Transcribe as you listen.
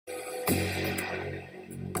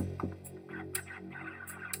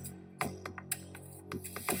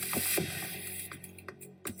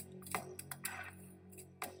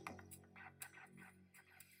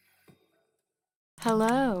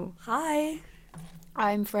Hello, Hi,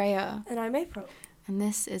 I'm Freya, and I'm April. and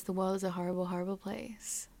this is The World is a Horrible, Horrible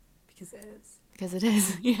Place. Because it is. Because it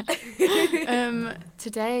is, yeah.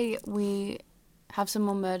 Today we have some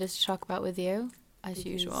more murders to talk about with you, as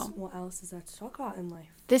usual. What else is there to talk about in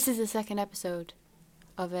life? This is the second episode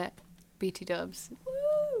of it, BT Dubs.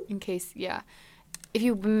 Woo! In case, yeah. If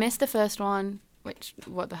you missed the first one, which,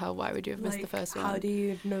 what the hell, why would you have missed the first one? How do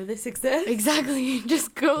you know this exists? Exactly,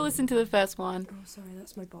 just go listen to the first one. Oh, sorry,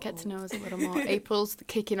 that's my bottle. Get to know us a little more. April's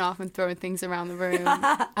kicking off and throwing things around the room,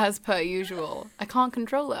 as per usual. I can't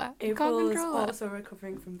control her. April is also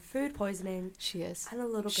recovering from food poisoning. She is. And a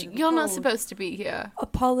little bit of You're not cold. supposed to be here.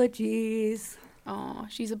 Apologies. Oh,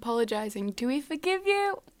 she's apologising. Do we forgive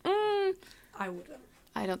you? I wouldn't.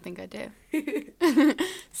 I don't think I do.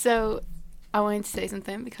 So, I wanted to say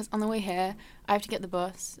something because on the way here, I have to get the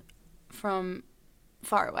bus from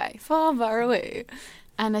far away.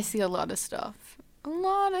 And I see a lot of stuff. A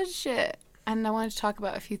lot of shit. And I wanted to talk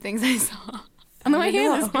about a few things I saw on the way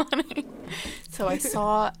here this morning. So I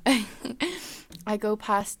saw... I go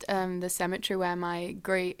past the cemetery where my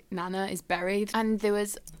great nana is buried, and there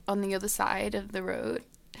was, on the other side of the road,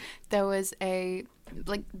 there was a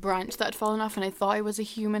branch that had fallen off, and I thought it was a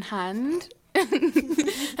human hand.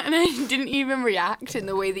 And I didn't even react in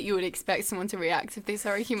the way that you would expect someone to react if they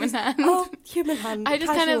saw a human hand. Oh, human hand. I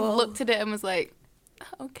just casual. kind of looked at it and was like,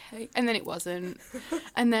 okay. And then it wasn't.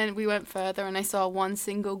 And then we went further and I saw one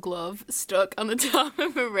single glove stuck on the top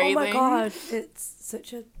of a railing. Oh my god, it's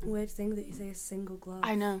such a weird thing that you say a single glove.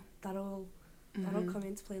 I know. That'll come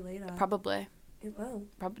into play later. Probably. It will.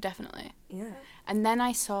 Definitely. Yeah. And then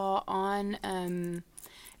I saw on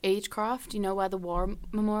Agecroft, you know where the war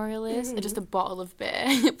memorial is? Just a bottle of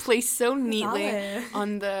beer placed so neatly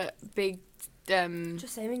on the big...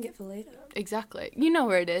 Just saving it for later. Exactly. You know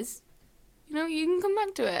where it is. You know, you can come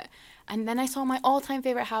back to it. And then I saw my all-time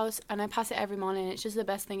favourite house, and I pass it every morning. It's just the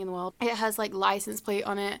best thing in the world. It has, license plate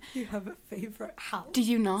on it. You have a favourite house? Do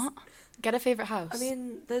you not? Get a favourite house. I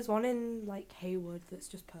mean, there's one in, Haywood that's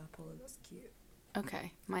just purple, and that's cute.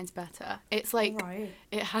 Okay, mine's better. It's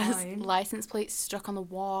it has license plates stuck on the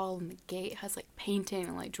wall, and the gate has painting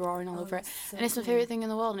and drawing all over it. So and it's my favourite thing in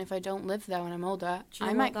the world. And if I don't live there when I'm older,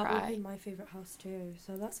 I might cry. That would be my favourite house too.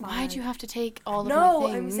 So that's fine. Why do you have to take all of my No,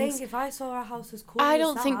 things? I'm saying if I saw a house as cool I as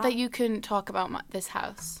don't think that you can talk about this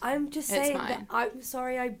house. I'm just It's saying mine. that I'm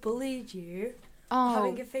sorry I bullied you. Oh,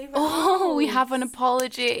 having a favourite oh, we house. have an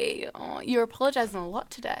apology. Oh, you're apologising a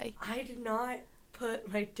lot today. I did not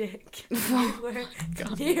put my dick anywhere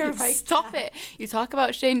near my Stop it. You talk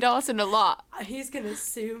about Shane Dawson a lot. He's gonna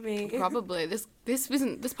sue me. Probably. This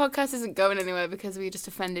podcast isn't going anywhere because we just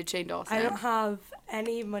offended Shane Dawson. I don't have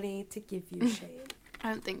any money to give you, Shane. I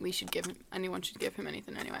don't think anyone should give him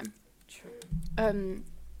anything anyway. True.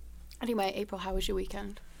 Anyway, April, how was your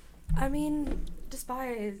weekend? I mean,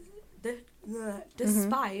 despite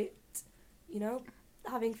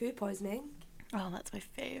having food poisoning. Oh, that's my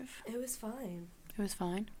fave. It was fine. It was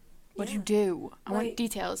fine. What did Yeah. you do? I want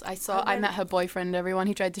details. I met her boyfriend, everyone.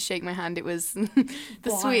 He tried to shake my hand. It was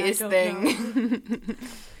the sweetest thing.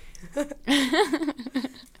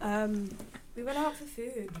 We went out for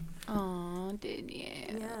food. Oh, did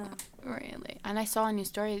you? Yeah. Really? And I saw on your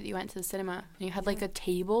story that you went to the cinema and you had a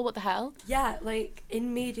table. What the hell? Yeah,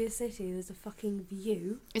 in Media City, there's a fucking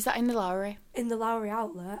view. Is that in the Lowry? In the Lowry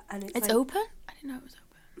outlet, and it's open? I didn't know it was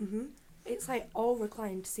open. Mhm. It's all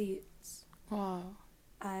reclined seats. Wow.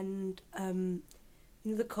 And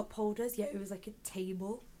the cup holders. Yeah, it was a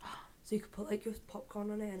table, so you could put your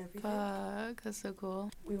popcorn on it and everything. Fuck, that's so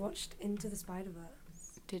cool. We watched Into the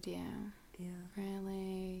Spider-Verse. Did you? Yeah.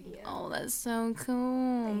 Really? Yeah. Oh, that's so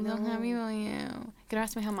cool. I'm so happy about you. Gonna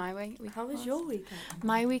ask me how my week How was your weekend?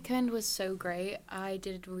 My weekend was so great. I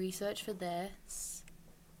did research for this.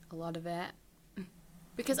 A lot of it.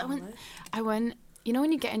 Because I went, you know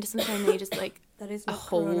when you get into something and you just that is a not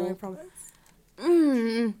whole... Corona, I promise.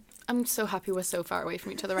 I'm so happy we're so far away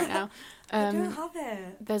from each other right now. I don't have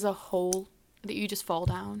it. There's a hole that you just fall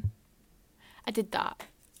down. I did that.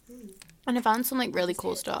 And I found some really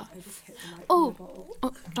cool stuff. I just hit the mic Oh, with the bottle.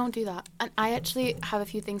 oh, don't do that. And I actually have a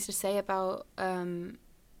few things to say about where's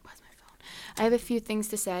my phone? I have a few things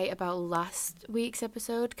to say about last week's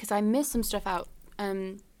episode because I missed some stuff out.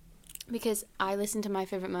 Because I listened to My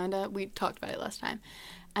Favourite Murder. We talked about it last time.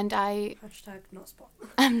 And #NotSpot.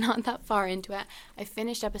 I'm not that far into it. I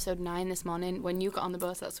finished episode 9 this morning. When you got on the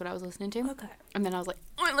bus, that's what I was listening to. Okay. And then I was like,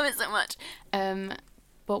 oh, I love it so much.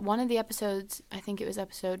 But one of the episodes, I think it was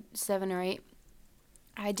episode 7 or 8,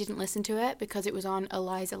 I didn't listen to it because it was on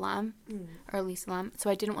Elisa Lam. So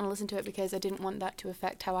I didn't want to listen to it because I didn't want that to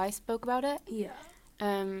affect how I spoke about it. Yeah.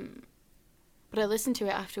 But I listened to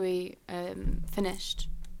it after we finished.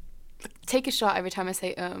 Take a shot every time I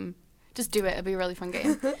say Just do it. It'll be a really fun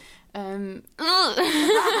game.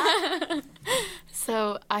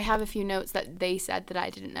 So I have a few notes that they said that I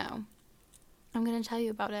didn't know. I'm going to tell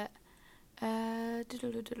you about it.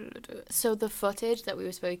 So the footage that we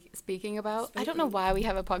were speaking about, I don't know why we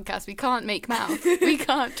have a podcast. We can't make mouth. We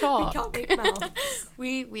can't talk. We can't make mouth.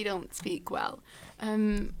 we don't speak well.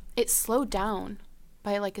 It's slowed down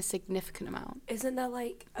by like a significant amount. Isn't there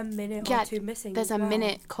like a minute or two missing? There's a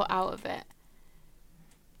minute cut out of it.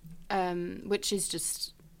 Which is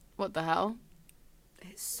just, what the hell?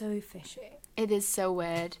 It's so fishy. It is so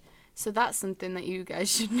weird. So that's something that you guys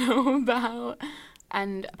should know about.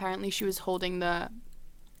 And apparently she was holding the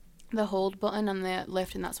hold button on the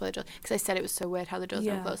lift, and that's why the door, because I said it was so weird how the doors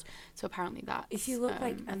don't close. So apparently that's if you look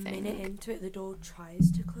like a minute into it, the door tries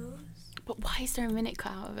to close. But why is there a minute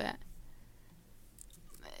cut out of it?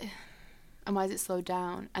 And why is it slowed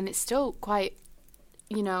down? And it's still quite,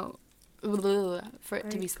 for it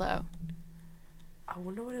to be slow. I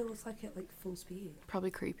wonder what it looks like at like full speed. Probably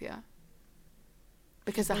creepier.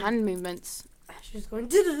 Because the hand movements. She's going.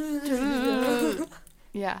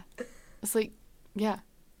 Yeah. It's like, yeah.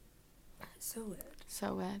 It's so weird.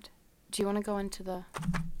 So weird. Do you want to go into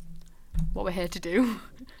what we're here to do?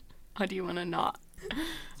 Or do you want to not?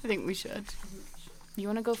 I think we should. You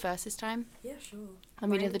want to go first this time? Yeah, sure. Let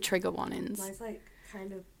me do the trigger warnings. Mine's like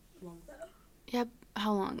kind of long though. Yeah,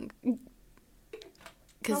 how long?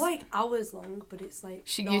 Not like hours long, but it's like.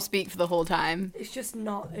 You speak for the whole time. It's just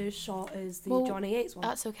not as short as the Johnny Yates one.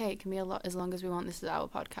 That's okay. It can be a lot as long as we want. This is our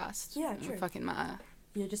podcast. Yeah, It true. doesn't fucking matter.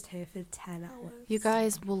 You're just here for 10 hours. You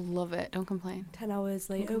guys will love it. Don't complain. 10 hours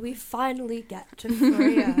later, we finally get to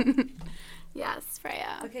Freya. Yes,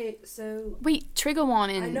 Freya. Okay, so. Wait, trigger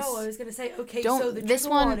warnings. I know. I was gonna say. Okay, don't, so the this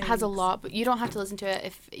trigger one warnings. has a lot, but you don't have to listen to it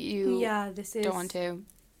if you. Yeah, this is. Don't want to.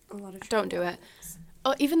 A lot of. Don't do it.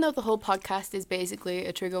 Oh, even though the whole podcast is basically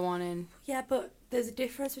a trigger warning. Yeah, but there's a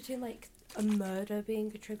difference between like a murder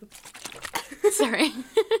being a trigger. Sorry.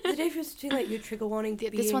 There's a difference between like your trigger warning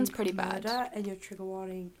being this one's pretty a bad. murder and your trigger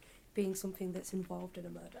warning being something that's involved in a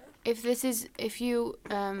murder. If you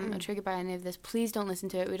are triggered by any of this, please don't listen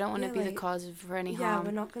to it. We don't want to be the cause of any harm. Yeah,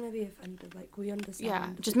 we're not going to be offended. Like, we understand. Yeah,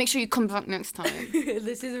 just make sure you come back next time.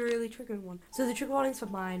 This is a really triggering one. So the trigger warnings for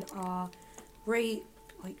mine are rape,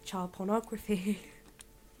 like child pornography.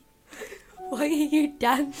 Why are you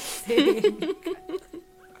dancing?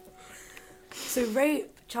 So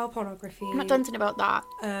rape, child pornography. I'm not dancing about that.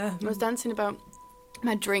 I was dancing about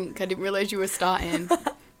my drink. I didn't realise you were starting.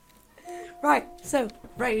 Right, so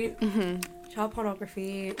rape, child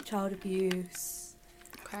pornography, child abuse,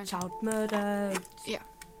 child murder. Yeah.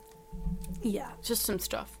 Yeah. Just some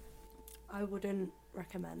stuff. I wouldn't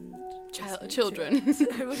recommend children.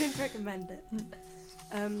 I wouldn't recommend it.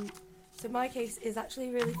 So my case is actually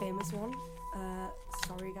a really famous one.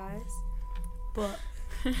 Sorry guys. But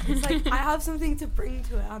it's like I have something to bring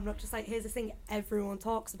to it. I'm not just like, here's this thing everyone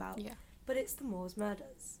talks about. Yeah. But it's the Moors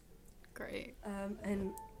murders. Great.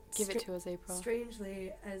 And give it to us, April.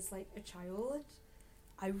 Strangely, as like a child,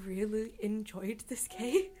 I really enjoyed this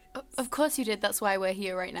case. Of course you did. That's why we're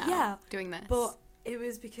here right now. Yeah. Doing this. But it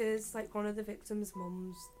was because like one of the victims'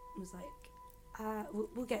 mums was like,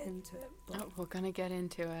 we'll get into it. But we're gonna get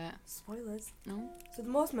into it. Spoilers. No. So the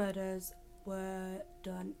Moors murders were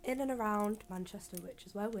done in and around Manchester, which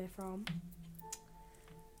is where we're from.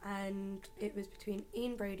 And it was between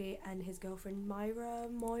Ian Brady and his girlfriend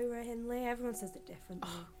Moira Hindley. Everyone says it differently.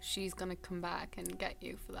 Oh, she's gonna come back and get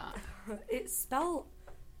you for that. It's spelled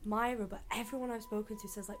Myra, but everyone I've spoken to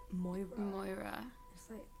says like Moira. It's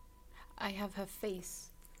like I have her face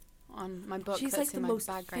on my book. She's that's like in the my most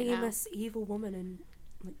bag right now. famous evil woman in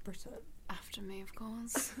like Britain. After me, of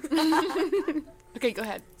course. Okay, go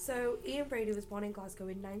ahead. So Ian Brady was born in Glasgow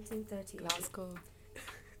in 1938. Glasgow.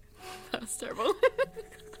 That was terrible.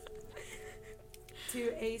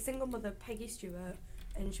 To a single mother, Peggy Stewart,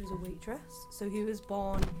 and she was a waitress. So he was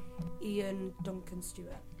born Ian Duncan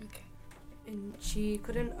Stewart. Okay. And she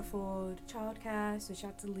couldn't afford childcare, so she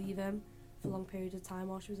had to leave him for long periods of time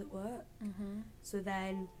while she was at work. Mm-hmm. So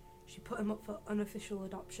then she put him up for unofficial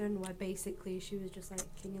adoption, where basically she was just like,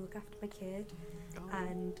 can you look after my kid? Oh.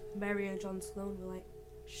 And Mary and John Sloan were like,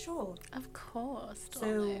 sure. Of course,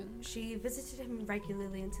 darling. So she visited him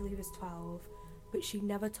regularly until he was 12, but she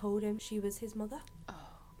never told him she was his mother. Oh.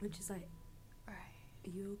 Which is like, right. Are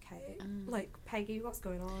you okay? Like, Peggy, what's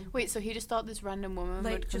going on? Wait, so he just thought this random woman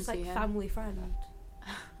like, would come just like see him? family friend.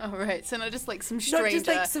 Oh, right. So not just like some stranger. Not just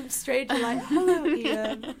like some stranger, like, hello,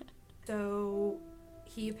 Ian. So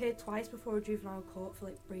he appeared twice before a juvenile court for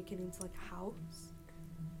like breaking into like a house.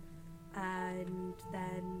 And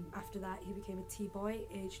then after that, he became a tea boy,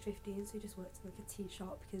 aged 15, so he just worked in like a tea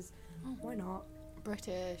shop because why not?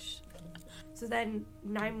 British. So then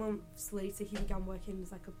 9 months later, he began working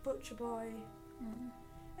as like a butcher boy,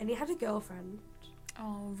 and he had a girlfriend.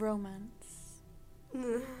 Oh, romance.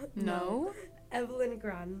 No, Evelyn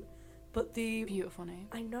Grant. But the beautiful name.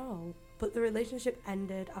 I know, but the relationship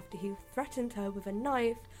ended after he threatened her with a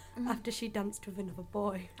knife after she danced with another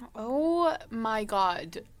boy. Oh my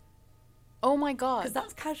god. Oh my god. Because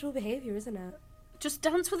that's casual behaviour, isn't it? Just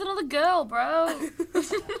dance with another girl, bro.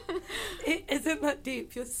 It isn't that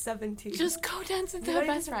deep. You're 17. Just go dance with her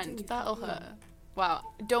best friend. That'll hurt. Wow,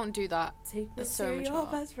 don't do that. Take me That's so to your mature.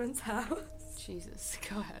 best friend's house. Jesus,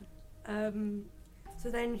 go ahead. So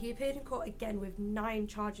then he appeared in court again with 9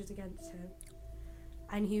 charges against him,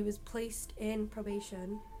 and he was placed in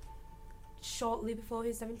probation shortly before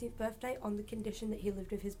his 17th birthday on the condition that he lived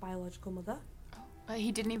with his biological mother.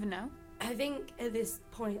 He didn't even know? I think at this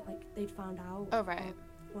point, like, they'd found out. Oh, right.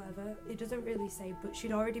 Or whatever. It doesn't really say, but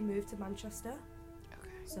she'd already moved to Manchester. Okay.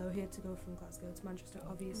 So he had to go from Glasgow to Manchester,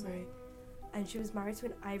 obviously. Right. And she was married to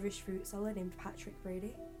an Irish fruit seller named Patrick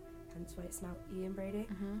Brady, hence why it's now Ian Brady.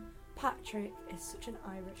 Mm-hmm. Patrick is such an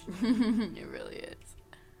Irish name. It really is.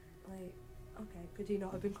 Like, okay, could he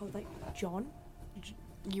not have been called, like, John?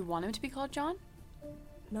 You want him to be called John?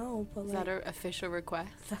 No, but Is like... that an official request?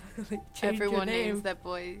 like, change your Everyone name. names their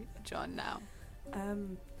boy John now.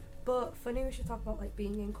 But funny we should talk about, like,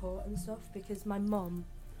 being in court and stuff, because my mum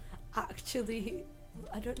actually...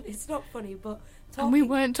 it's not funny, but... And we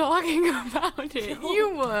weren't talking about it. No.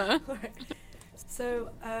 You were. So,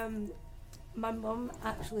 my mum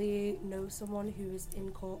actually knows someone who was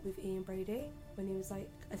in court with Ian Brady when he was like,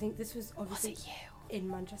 I think this was obviously Was it in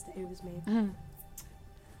Manchester. It was me. you?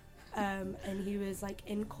 And he was like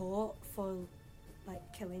in court for like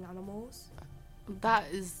killing animals. That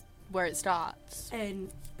is where it starts.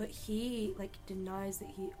 But he like denies that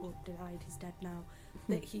denied, he's dead now,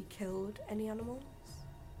 that he killed any animals,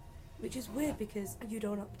 which is weird because you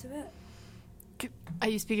don't up to it. Are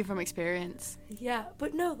you speaking from experience? Yeah,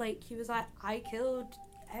 but no, like he was like, I killed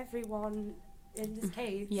everyone in this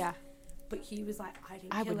case. Yeah. But he was like, I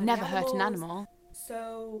didn't I kill would any never hurt an animals. animal.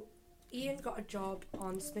 So Ian got a job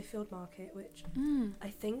on Smithfield Market, which I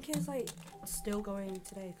think is like still going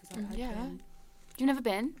today because I've Yeah. been. You've never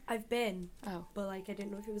been? I've been, Oh. but like I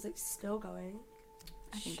didn't know if it was like still going.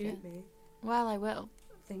 I think Shoot it- me. Well, I will.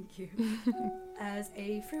 Thank you. As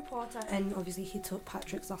a fruit porter, and obviously he took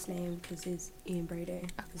Patrick's last name because he's Ian Brady,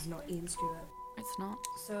 because not Ian Stewart. It's not.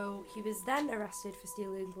 So he was then arrested for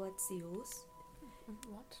stealing lead seals,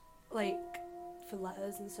 What? like for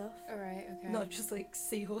letters and stuff. Alright, okay. Not just like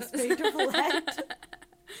seals made of lead.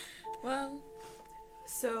 Well.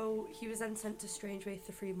 So he was then sent to Strangeways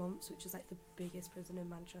for 3 months, which is like the biggest prison in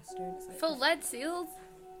Manchester. And it's like For lead seals?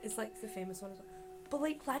 It's like the famous one. But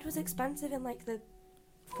like lead was expensive in like the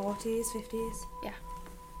 40s, 50s. Yeah.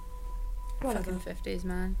 Whatever. Fucking 50s,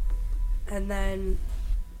 man. And then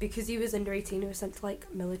because he was under 18, he was sent to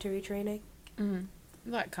like military training.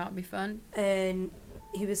 That can't be fun. And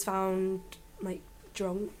he was found like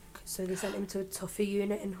drunk, so they sent him to a tougher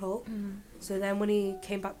unit in Hull. So then when he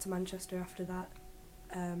came back to Manchester after that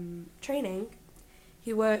training,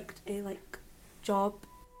 he worked a job.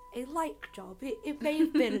 It may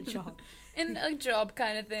have been a job. In a job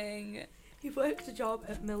kind of thing. He worked a job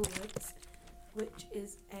at Millwoods, which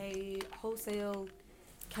is a wholesale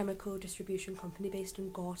chemical distribution company based in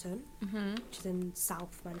Gorton, which is in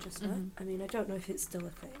South Manchester. I mean, I don't know if it's still a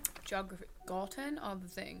thing. Geography. Gorton or the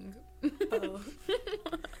thing? Oh.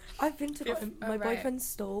 I've been to Gorton. My right. boyfriend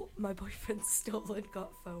stole and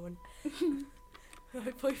got phone.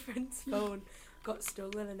 My boyfriend's phone got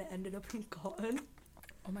stolen and it ended up in Gorton.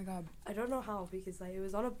 Oh my god. I don't know how, because it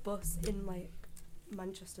was on a bus in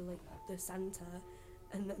Manchester, the centre,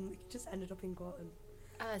 and then it just ended up in Gorton.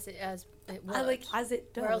 As it would. As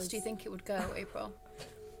it does. Where else do you think it would go, April?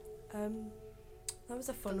 That was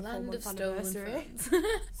a fun The land of 4-month stolen anniversary. phones.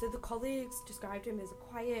 So the colleagues described him as a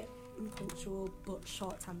quiet, impunctual, but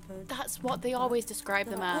short-tempered. That's what they always describe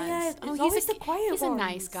them Oh, as. yeah, it's he's always the quiet He's a ones.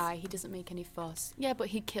 nice guy. He doesn't make any fuss. Yeah, but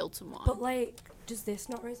he killed someone. But does this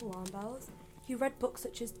not raise alarm bells? He read books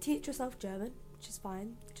such as Teach Yourself German, which is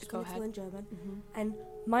fine, just Go go to ahead. learn German, and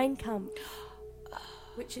Mein Kampf,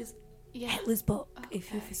 which is yeah. Hitler's book,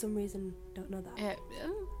 if you Okay. for some reason don't know that. Yeah.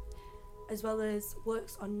 As well as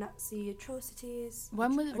works on Nazi atrocities. Where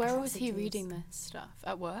was he atrocities. reading this stuff?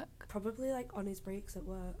 At work? Probably on his breaks at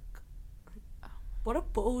work. What a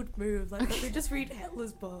bold move! Let me just read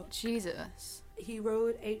Hitler's book. Jesus. He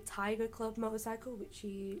rode a Tiger Club motorcycle, which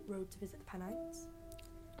he rode to visit the Pennines.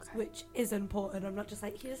 Okay. which is important. I'm not just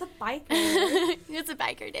like, he was a biker. It's a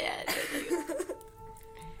biker dad.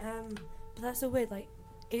 But that's so weird. Like,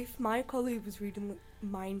 if my colleague was reading like,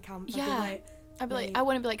 Mein Kampf, Yeah. I'd be like, I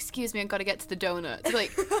want to be like, excuse me, I've got to get to the donuts. Be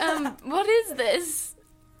like, what is this?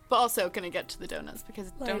 But also, can I get to the donuts?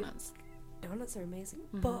 Because Like, donuts. donuts are amazing.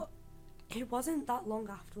 Mm-hmm. But it wasn't that long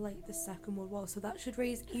after, like, the Second World War, so that should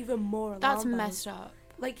raise even more alarm That's bells. messed up.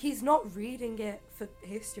 Like, he's not reading it for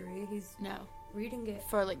history. He's No. reading it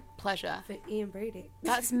For, like, pleasure. for Ian Brady.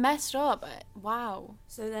 That's messed up. Wow.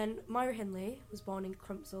 So then, Myra Hindley was born in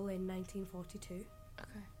Crumpsall in 1942, Okay.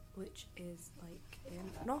 which is, like, in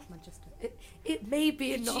North Manchester. It may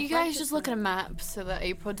be in North You guys just look at a map so that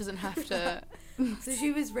April doesn't have to... So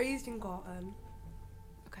she was raised in Gorton.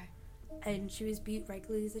 Okay. And she was beat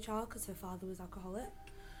regularly as a child because her father was alcoholic.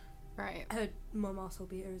 Right. Her mum also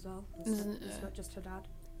beat her as well. It's not just her dad.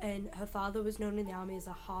 And her father was known in the army as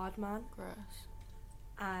a hard man Gross.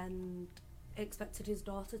 and expected his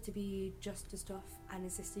daughter to be just as tough and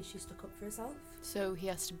insisted she stuck up for herself. So he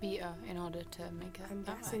has to beat her in order to make her... I'm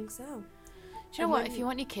that guessing way. so. Do you know And what? when- If you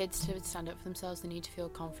want your kids to stand up for themselves, they need to feel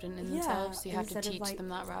confident in Yeah, themselves. So you have to instead of, teach like- them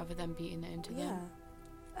that rather than beating it into Yeah.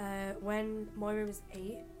 them. When Moira was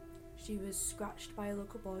 8, she was scratched by a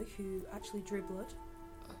local boy who actually drew blood.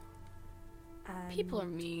 And People are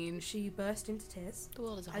mean. she burst into tears. The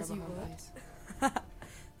world is a As horrible, you horrible would. place.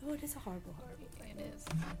 The word is a horrible, horrible place. It is.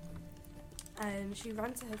 And she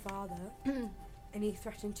ran to her father and he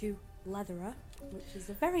threatened to leather her, which is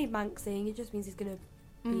a very Manx thing. It just means he's going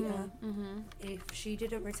to beat her if she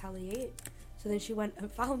didn't retaliate. So then she went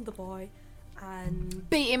and found the boy and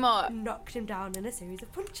Beat him up. knocked him down in a series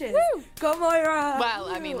of punches. Woo! Go Moira! Well,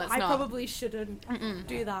 I mean, let's I not. probably shouldn't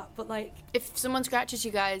do that, but like If someone scratches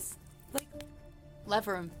you guys, Like-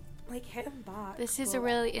 lever them. hit him back. This is but a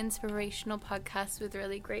really inspirational podcast with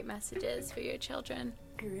really great messages for your children.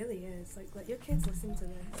 It really is. Like, let your kids listen to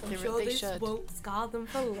this. I'm They sure this should. won't scar them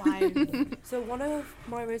for life. So one of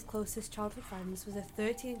Moira's closest childhood friends was a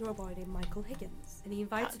 13-year-old boy named Michael Higgins, and he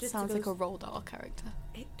invited That us sounds to like go. a Roald Dahl character.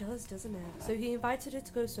 It does, doesn't it? So he invited her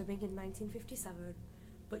to go swimming in 1957,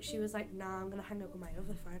 but she was like, "Nah, I'm gonna hang out with my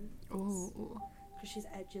other friend." Ooh. Because she's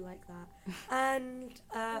edgy like that. And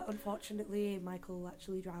unfortunately, Michael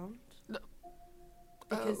actually drowned. No.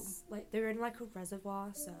 Because like they were in like a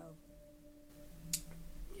reservoir, so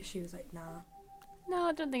she was like, "Nah." No,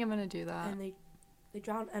 I don't think I'm gonna do that. And they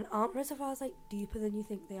drown, and aren't reservoirs like deeper than you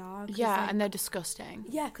think they are? 'Cause, Yeah, like, and they're disgusting.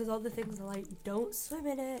 yeah, because all the things are like, don't swim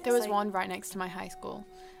in it. There was It's like, one right next to my high school,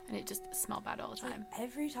 and it just smelled bad all the it's like time.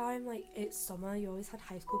 every time like it's summer, you always had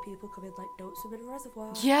high school people come in like, don't swim in a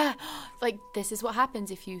reservoir. Yeah, like this is what happens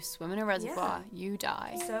if you swim in a reservoir. You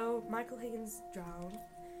die. So Michael Higgins drowned,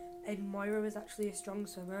 and Moira was actually a strong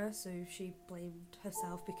swimmer, so she blamed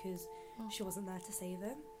herself because she wasn't there to save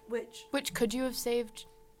him. Which could you have saved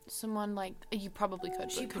someone like you probably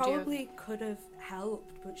could? She But could you have- probably could have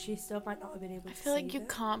helped, but she still might not have been able I to feel like save you him.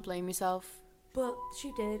 can't blame yourself. But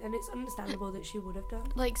she did, and it's understandable that she would have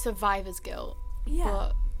done. Like survivor's guilt. Yeah.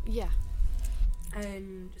 But yeah.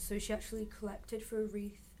 And so she actually collected for a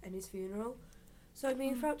wreath in his funeral. So I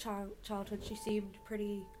mean, throughout childhood, she seemed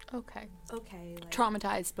pretty Okay. like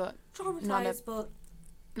Traumatized, but traumatized, but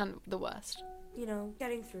none the worst. you know,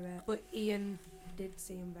 getting through it. But Ian did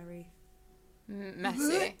seem very.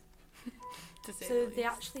 Messy. To say So the they least.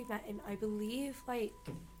 actually met in, I believe, like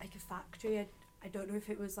a factory. I don't know if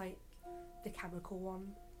it was like the chemical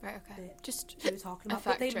one Right. Okay. that Just they were talking A about,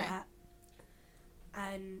 but they factory. met.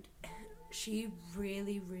 And she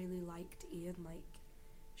really, really liked Ian. Like,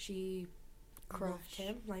 she loved Crush.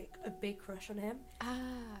 him, like a big crush on him.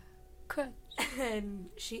 Crush. And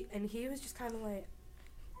he was just kind of like,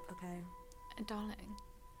 okay, Darling.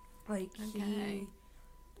 like Okay. he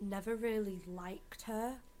never really liked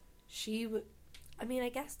her. She would. I mean, I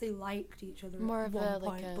guess they liked each other More at of one a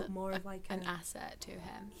point, like but more of like an a, asset to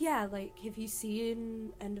him. yeah, like have you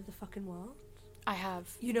seen End of the Fucking World? I have.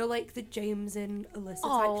 You know, like the James and Alyssa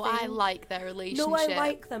Oh, type thing. I like their relationship. No, I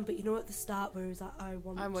like them, but you know at the start where he was like, I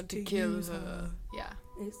want to kill use her. Yeah.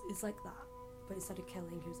 It's like that, but instead of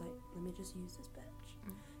killing, he was like, let me just use this bitch,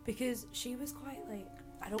 Mm. because she was quite like,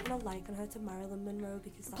 I don't want to liken her to Marilyn Monroe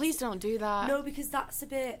because that's, Please don't do that. no, because that's a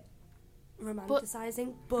bit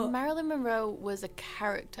romanticizing, but Marilyn Monroe was a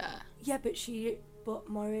character. yeah, but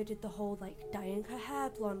Moira did the whole like dyeing her hair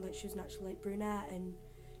blonde, like she was naturally like brunette and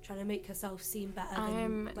trying to make herself seem better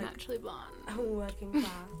I'm than like naturally blonde. a working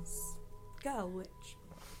class girl, which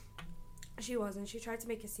she was, and she tried to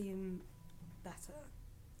make her seem better.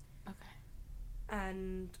 Okay.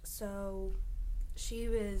 And so she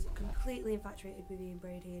was completely infatuated with Ian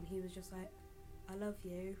Brady, and he was just like, I love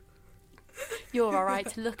you. You're all right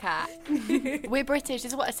to look at. We're British.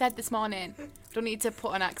 This is what I said this morning. Don't need to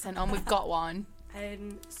put an accent on. We've got one.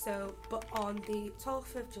 But on the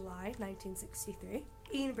 12th of July, 1963,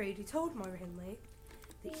 Ian Brady told Moira Hindley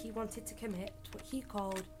that he wanted to commit what he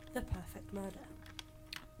called the perfect murder.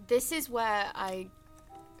 This is where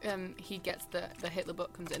he gets the Hitler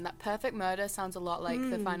book comes in. That perfect murder sounds a lot like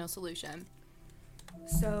the final solution.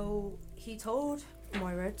 So he told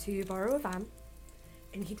Moira to borrow a van,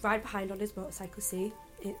 and he'd ride behind on his motorcycle. See,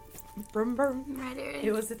 brum brum.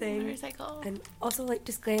 It was a thing. Motorcycle. And also, like,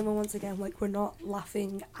 disclaimer once again, like, we're not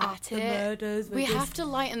laughing at the murders. We have to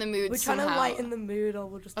lighten the mood. We're somehow. trying to lighten the mood, or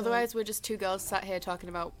we'll just. Otherwise, we're just two girls sat here talking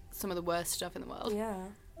about some of the worst stuff in the world. Yeah.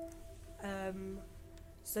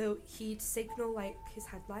 So he'd signal like his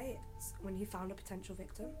headlights when he found a potential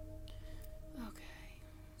victim. Okay.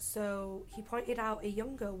 So he pointed out a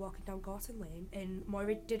young girl walking down Gorton Lane, and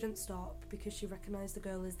Moira didn't stop because she recognised the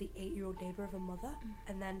girl as the 8-year-old neighbour of her mother.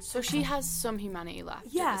 And then so she has some humanity left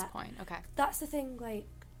at this point. Okay. That's the thing, like,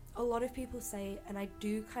 a lot of people say, and I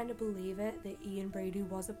do kind of believe it, that Ian Brady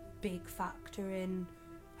was a big factor in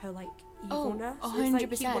her, like, evilness.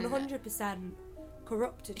 100%. It's like he 100%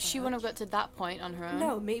 corrupted her. She wouldn't have got to that point on her own.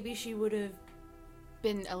 No, maybe she would have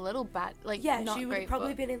been a little bad, like, yeah, not she would have great, probably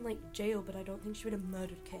but been in, like, jail, but I don't think she would have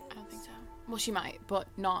murdered kids. I don't think so. Well, she might, but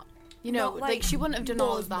not, you know, Not, like she wouldn't have done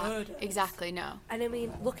all of that. murders. Exactly, no. And I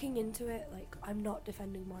mean, looking into it, like, I'm not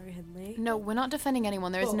defending Moira Hindley. No, we're not defending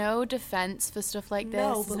anyone. There is no defense for stuff like this.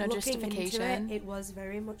 No, There's but no looking justification. into it was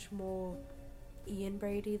very much more Ian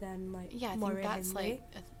Brady than, like, Yeah, I Moira think that's Hindley.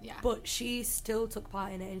 like, yeah. But she still took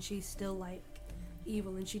part in it, and she's still, like,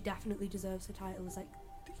 evil, and she definitely deserves her title as, like,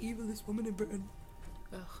 the evilest woman in Britain.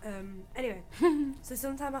 Ugh. Anyway, so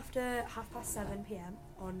sometime after 7:30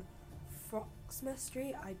 on Froxmouth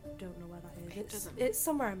Street, I don't know where that is. It's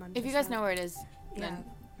somewhere in Manchester. If you guys know where it is, then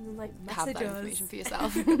like, have that message us. information for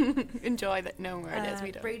yourself. Enjoy that knowing where it is.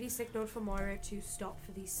 We don't. Brady signalled for Moira to stop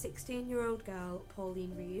for the 16-year-old girl,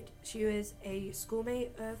 Pauline Reed. She was a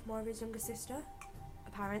schoolmate of Moira's younger sister,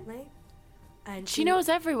 apparently. And she knows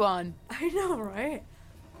everyone. I know, right?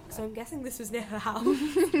 So I'm guessing this was near her house.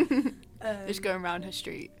 Just going around her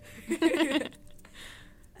street. And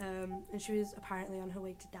she was apparently on her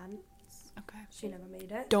way to dance. Okay. She never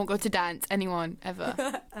made it. Don't go to dance, anyone,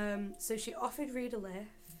 ever. So she offered Reed a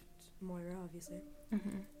lift, Moira obviously,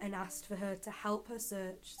 and asked for her to help her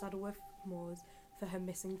search Saddleworth Moors for her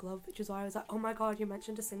missing glove, which is why I was like, oh my god, you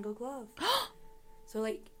mentioned a single glove. So,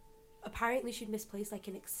 like, apparently she'd misplaced, like,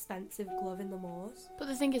 an expensive glove in the moors. But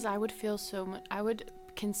the thing is, I would feel so much. I would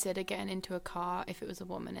consider getting into a car if it was a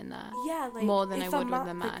woman in there. Yeah, like, more than I would with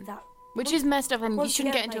a man. Like, which is messed up, and you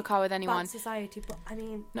shouldn't again, get into like, a car with anyone. Bad society, but I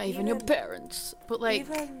mean, not even your parents. But, like,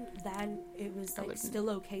 even then, it was, like, still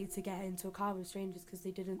okay to get into a car with strangers because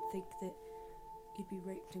they didn't think that you'd be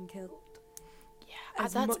raped and killed. Yeah,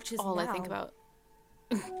 as that's much as all now. I think about.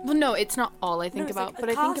 Well, no, it's not all I think about, like, but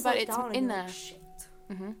I think about it in there. Like, shit.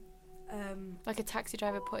 Like a taxi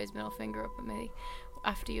driver put his middle finger up at me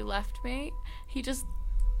after you left me. He just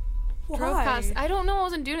drove past. I don't know, I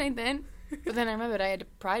wasn't doing anything. But then I remembered I had a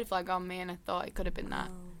pride flag on me, and I thought it could have been that.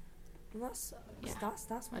 Well, that sucks. Yeah. That's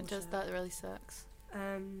That really sucks.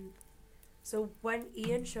 So when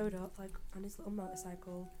Ian showed up, like, on his little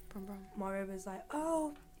motorcycle, Moira was like,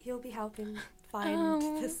 "Oh, he'll be helping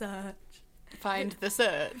find the search." Find the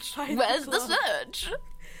search. Find Where's the the search?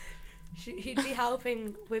 He'd be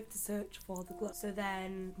helping with the search for the glove. So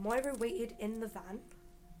then Moira waited in the van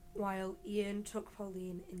while Ian took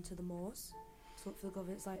Pauline into the moors to look for the glove.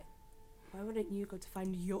 It's like, why wouldn't you go to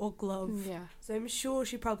find your glove? Yeah. So I'm sure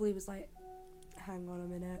she probably was like, hang on a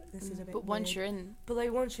minute, this is a bit But once weird. you're in... But,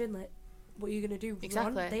 like, once you're in, like, what are you going to do?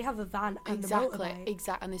 Exactly. Run? They have a van and a motorbike.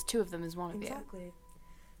 Exactly. And there's two of them as one of you. Exactly.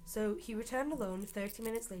 So he returned alone 30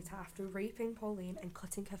 minutes later after raping Pauline and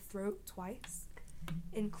cutting her throat twice,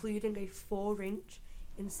 including a 4-inch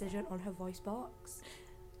incision on her voice box.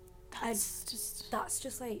 That's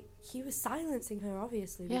just like, he was silencing her,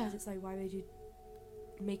 obviously, because it's like, why would you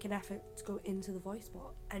make an effort to go into the voice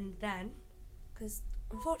box? And then, because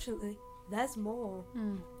unfortunately there's more.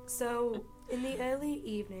 So in the early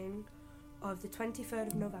evening of the 23rd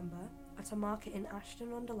of November, at a market in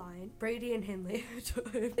Ashton-under-Lyne, Brady and Hindley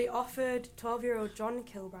they offered 12-year-old John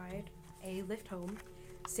Kilbride a lift home,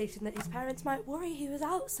 stating that his parents might worry he was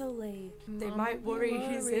out so late. They might worry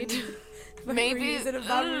he's in a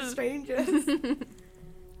van with strangers.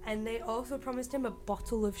 And they also promised him a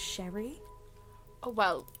bottle of sherry. Oh,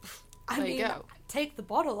 well, there you go. Take the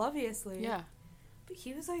bottle, obviously. Yeah. But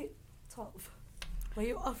he was like 12. Were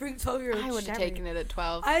you offering 12-year-old sherry? I would have taken it at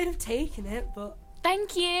 12. I'd have taken it, but...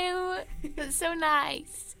 Thank you. That's so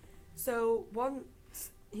nice. So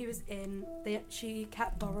once he was in, she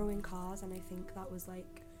kept borrowing cars, and I think that was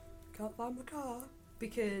like, can't find my car,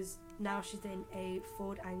 because now she's in a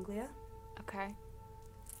Ford Anglia. Okay.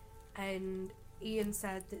 And Ian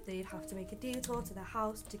said that they'd have to make a detour to their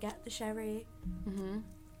house to get the sherry. Mm-hmm.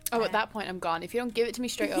 Oh, at that point, I'm gone. If you don't give it to me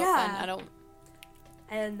straight up, then I don't...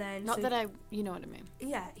 And then... Not that you know what I mean.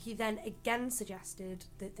 Yeah, he then again suggested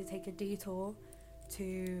that they take a detour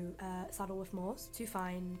to Saddleworth Moors to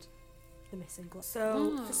find the missing glove.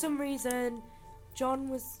 So, for some reason, John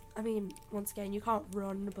was... I mean, once again, you can't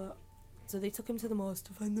run, but... So they took him to the moors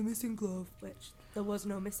to find the missing glove, which there was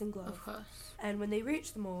no missing glove. Of course. And when they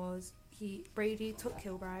reached the moors, Brady took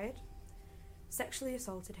Kilbride, sexually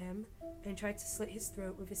assaulted him, and tried to slit his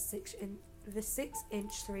throat with a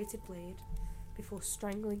 6-inch serrated blade before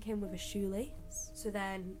strangling him with a shoelace. So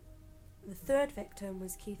then the third victim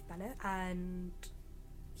was Keith Bennett, and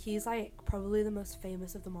he's like probably the most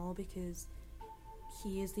famous of them all because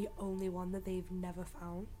he is the only one that they've never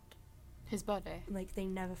found. His body? Like, they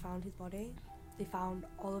never found his body. They found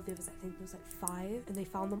all of the others, I think there was like 5, and they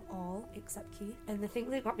found them all except Keith. And the thing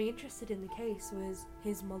that got me interested in the case was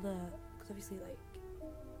his mother, because obviously, like,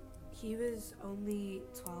 he was only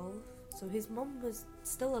 12, so his mum was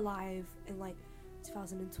still alive in like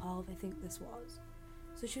 2012, I think this was.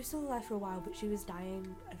 So she was still alive for a while, but she was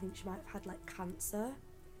dying. I think she might have had like cancer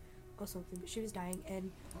or something, but she was dying,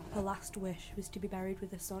 and her last wish was to be buried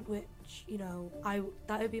with her son, which, you know,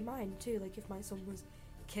 that would be mine too. Like, if my son was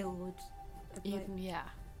killed, I'd be like,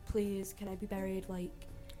 please, can I be buried like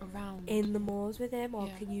around in the moors with him, or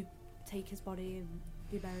can you take his body and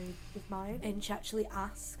be buried with mine? And she actually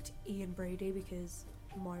asked Ian Brady, because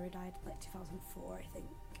Moira died like 2004, I think,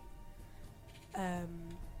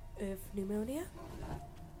 of pneumonia,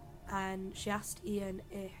 and she asked Ian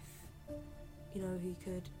if, you know, he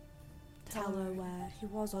could tell her where he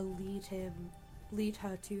was or lead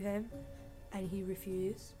her to him, and he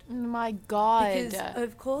refused. My God. Because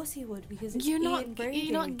of course he would, because it's Ian Brady.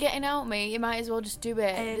 You're not getting out me. You might as well just do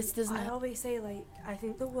it. And this doesn't. I always say, like, I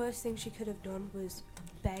think the worst thing she could have done was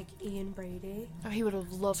beg Ian Brady. Oh, he would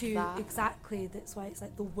have loved that. Exactly. That's why it's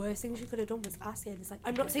like the worst thing she could have done was ask him. It's like,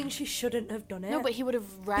 I'm not saying she shouldn't have done it. No, but he would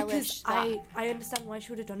have relished that. I understand why she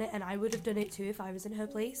would have done it, and I would have done it too if I was in her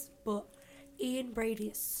place. But Ian Brady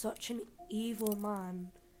is such an evil man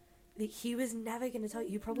that he was never going to tell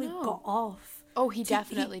you. He probably got off. Oh, he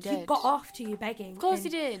definitely did. He got off to you begging. Of course he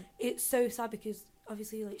did. It's so sad because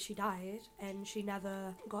obviously, like, she died and she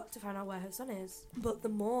never got to find out where her son is. But the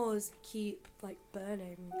moors keep like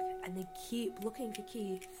burning, and they keep looking for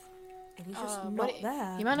Keith, and he's just not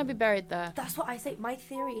there. He might not be buried there. That's what I say. My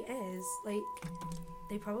theory is, like,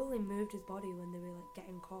 they probably moved his body when they were like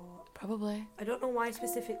getting caught. Probably. I don't know why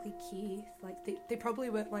specifically Keith. Like, they probably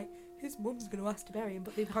weren't like, his mum's gonna ask to bury him,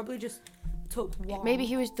 but they probably just took one. Maybe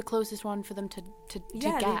he was the closest one for them to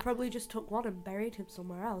get. They probably just took one and buried him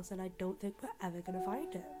somewhere else, and I don't think we're ever gonna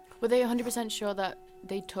find him. Were they 100% sure that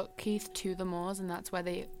they took Keith to the moors and that's where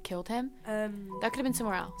they killed him? That could have been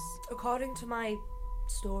somewhere else. According to my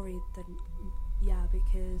story, then yeah,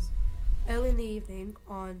 because early in the evening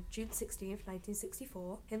on June 16th,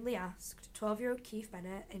 1964, Hindley asked 12-year-old Keith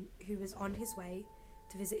Bennett, who was on his way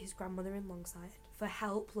to visit his grandmother in Longside, for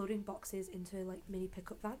help loading boxes into a like mini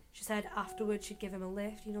pickup van. She said afterwards she'd give him a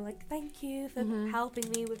lift, you know, like, thank you for helping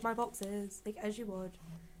me with my boxes, like, as you would.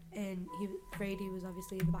 And Brady was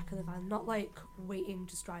obviously in the back of the van, not like waiting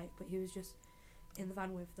to strike, but he was just in the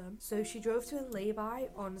van with them. So she drove to a lay-by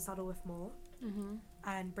on Saddleworth Moor,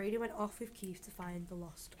 and Brady went off with Keith to find the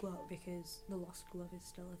lost glove, because the lost glove is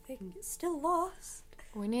still a thing. It's still lost.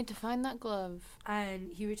 We need to find that glove.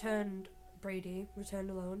 And Brady returned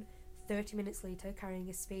alone 30 minutes later, carrying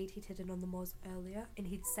a spade he'd hidden on the moors earlier, and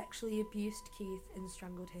he'd sexually abused Keith and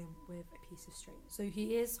strangled him with a piece of string. So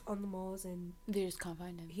he is on the moors, and they just can't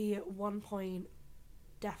find him. He at one point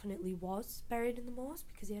definitely was buried in the moors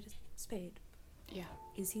because he had a spade. Yeah.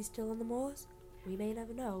 Is he still on the moors? We may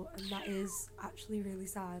never know, and that is actually really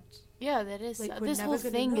sad. Yeah, that is like, sad. This whole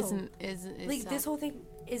thing is like, sad. This whole thing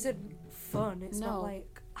isn't fun. It's not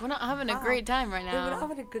like, we're not having a great time right now. We're not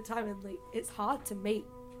having a good time, and like, it's hard to make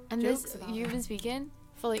and jokes about you've been speaking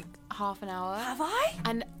for like half an hour. Have I?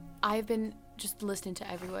 And I've been just listening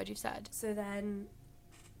to every word you've said. So then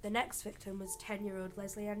the next victim was 10-year-old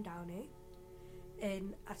Leslie Ann Downey,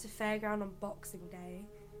 and at a fairground on Boxing Day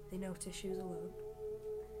they noticed she was alone,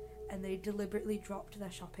 and they deliberately dropped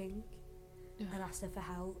their shopping and asked her for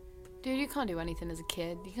help. Dude, you can't do anything as a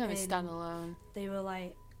kid. You can't even stand alone. They were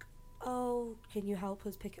like, oh, can you help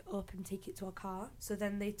us pick it up and take it to a car? So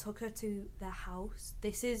then they took her to their house.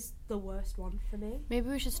 This is the worst one for me. Maybe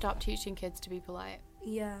we should stop teaching kids to be polite.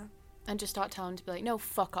 Yeah. and just start telling them to be like, no,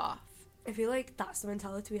 fuck off. I feel like that's the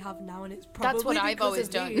mentality we have now, and it's probably That's what I've because always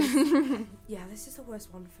of done. these. Yeah, this is the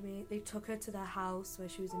worst one for me. They took her to their house where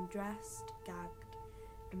she was undressed, gagged,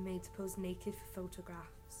 and made to pose naked for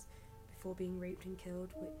photographs before being raped and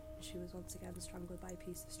killed, which she was once again strangled by a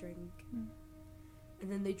piece of string.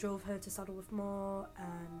 And then they drove her to Saddleworth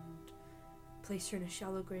and placed her in a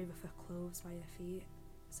shallow grave with her clothes by her feet.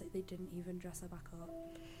 It's like they didn't even dress her back up.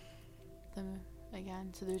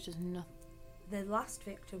 Again, so there's just nothing. Their last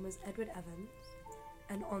victim was Edward Evans,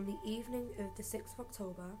 and on the evening of the 6th of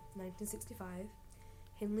October 1965,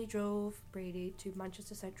 Hindley drove Brady to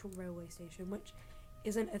Manchester Central Railway Station, which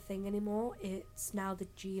isn't a thing anymore. It's now the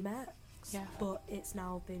GMX, but it's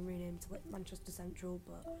now been renamed to like Manchester Central,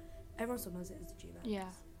 but everyone still knows it as the GMX.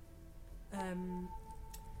 Yeah.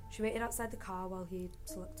 She waited outside the car while he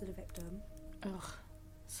selected a victim. Ugh.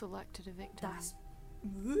 Selected a victim.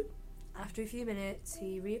 After a few minutes,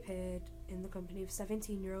 he reappeared in the company of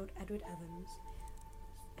 17-year-old Edward Evans.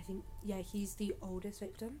 I think, he's the oldest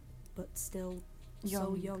victim, but still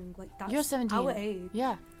so young. Like, that's You're 17. our age.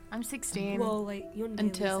 Yeah, I'm 16. Well, like, you're nearly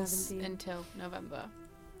until 17. Until November.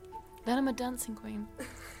 Then I'm a dancing queen.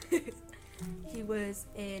 He was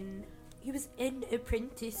an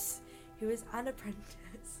apprentice. He was an apprentice.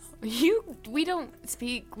 We don't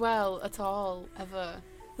speak well at all, ever.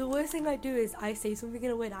 The worst thing I do is I say something in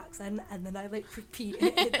a weird accent and then I like repeat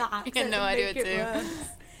it in that accent. No, I do it too. Worse.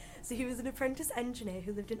 So he was an apprentice engineer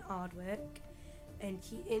who lived in Ardwick, and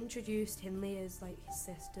he introduced Hindley as like his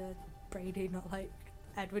sister Brady, not like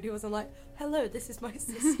Edward. He wasn't like, "Hello, this is my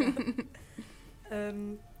sister."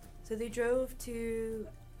 So they drove to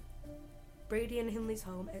Brady and Hindley's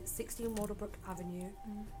home at 16 Walderbrook Avenue,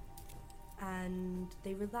 and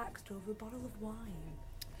they relaxed over a bottle of wine.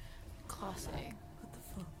 Classy. What the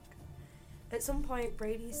fuck? At some point,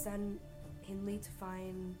 Brady sent Hindley to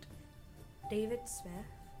find David Smith,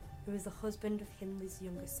 who was the husband of Hindley's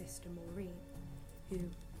younger sister, Maureen, who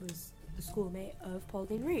was the schoolmate of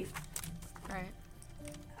Pauline Reed. Right.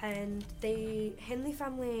 And the Hindley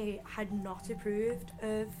family had not approved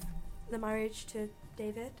of the marriage to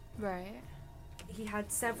David. Right. He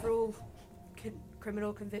had several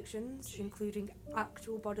criminal convictions, including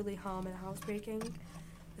actual bodily harm and housebreaking.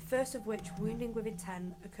 The first of which, wounding with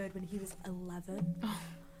intent, occurred when he was 11. Oh,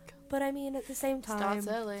 but I mean, at the same time... Starts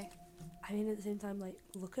early. Like,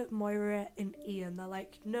 look at Moira and Ian. They're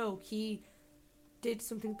like, no, he did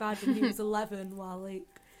something bad when he was 11, while, like,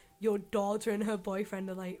 your daughter and her boyfriend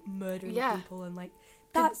are, like, murdering people, and, like,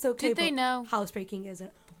 that's okay. Did they know? Housebreaking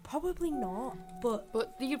isn't. Probably not,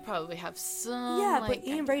 but you'd probably have some. Yeah, but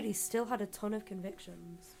Ian Brady still had a ton of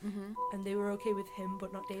convictions, Mm-hmm. and they were okay with him,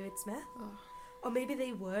 but not David Smith. Oh. Or maybe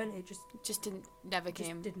they weren't. It just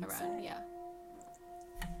came didn't around. say. Yeah.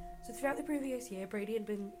 So throughout the previous year, Brady had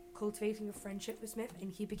been cultivating a friendship with Smith,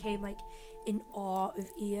 and he became like in awe of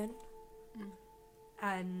Ian,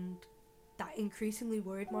 and that increasingly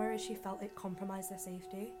worried Moira as she felt it compromised their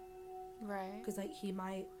safety. Right. Because like he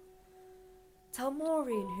might tell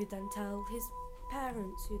Maureen, who'd then tell his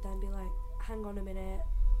parents, who'd then be like, hang on a minute,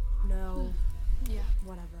 no,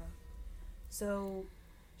 whatever. So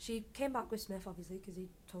she came back with Smith, obviously, because he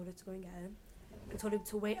told her to go and get him, and told him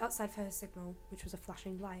to wait outside for her signal, which was a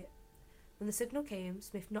flashing light. When the signal came,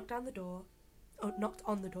 Smith knocked on the door,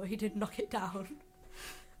 he did knock it down,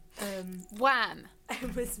 Wham!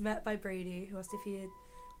 and was met by Brady, who asked if he had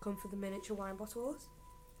come for the miniature wine bottles.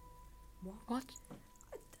 What?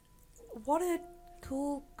 What a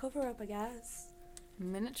cool cover-up, I guess.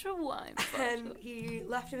 Miniature wine And he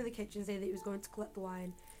left him in the kitchen, saying that he was going to collect the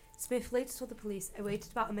wine. Smith later told the police, I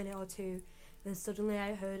waited about a minute or two, then suddenly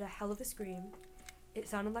I heard a hell of a scream. It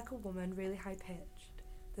sounded like a woman, really high-pitched.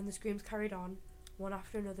 Then the screams carried on, one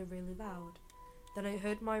after another, really loud. Then I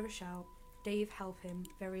heard Moira shout, Dave, help him,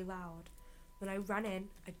 very loud. When I ran in,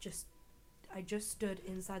 I just stood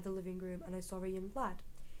inside the living room and I saw a young lad.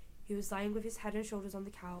 He was lying with his head and shoulders on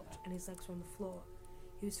the couch and his legs were on the floor.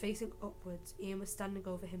 He was facing upwards. Ian was standing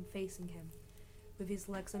over him, facing him, with his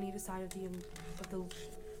legs on either side of the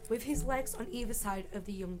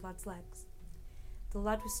young lad's legs. The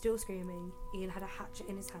lad was still screaming. Ian had a hatchet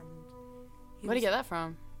in his hand. Where'd you get that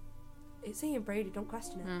from? It's Ian Brady, don't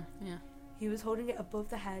question it. Yeah. He was holding it above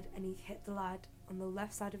the head and he hit the lad on the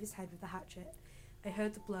left side of his head with the hatchet. I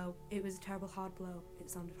heard the blow. It was a terrible hard blow. It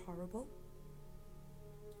sounded horrible.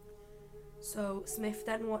 So Smith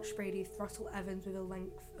then watched Brady throttle Evans with a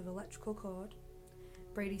length of electrical cord.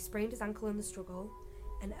 Brady sprained his ankle in the struggle,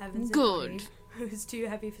 and Evans' body was too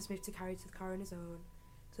heavy for Smith to carry to the car on his own,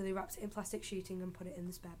 so they wrapped it in plastic sheeting and put it in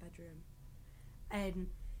the spare bedroom. And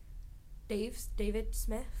David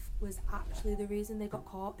Smith was actually the reason they got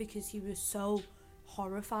caught, because he was so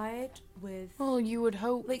horrified with... Well, you would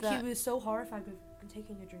hope Like, that... he was so horrified with... I'm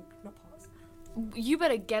taking a drink, not pause. You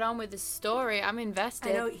better get on with the story. I'm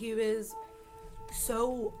invested. I know, he was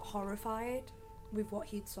so horrified with what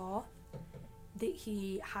he'd saw that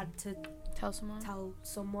he had to Tell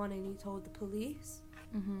someone, and he told the police.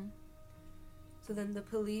 Mm-hmm. So then the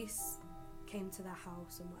police came to their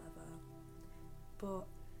house and whatever. But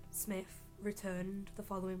Smith returned the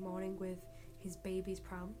following morning with his baby's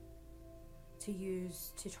pram to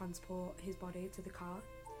use to transport his body to the car.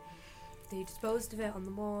 They disposed of it on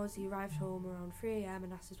the moors. He arrived home around 3 a.m.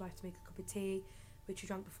 and asked his wife to make a cup of tea, which he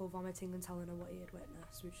drank before vomiting and telling her what he had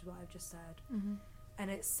witnessed, which is what I've just said. Mm-hmm. And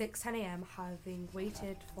at 6:10 a.m, having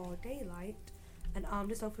waited for daylight and armed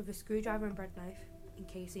himself with a screwdriver and bread knife in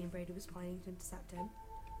case Ian Brady was planning to intercept him.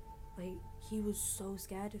 Like, he was so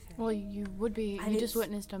scared of him. Well, you would be. And you just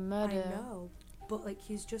witnessed a murder. I know, but like,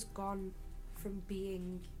 he's just gone from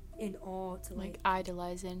being in awe to like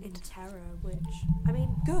idolizing. in terror, which, I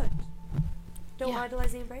mean, good. Don't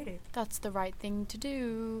idolize Ian Brady. That's the right thing to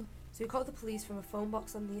do. So he called the police from a phone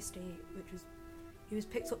box on the estate, he was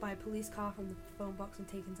picked up by a police car from the phone box and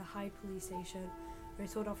taken to Hyde police station, where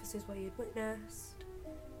he told officers what he had witnessed.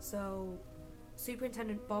 So,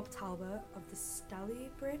 Superintendent Bob Talbot of the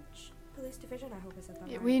Stalybridge Police Division, I hope I said that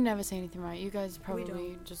right. We never say anything right. You guys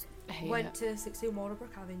probably just hate went it. to 16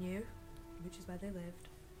 Walderbrook Avenue, which is where they lived,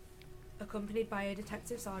 accompanied by a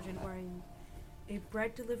detective sergeant wearing a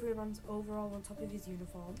bread delivery man's overall on top of his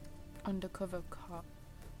uniform. Undercover cop.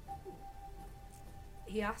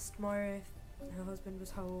 He asked Moira if her husband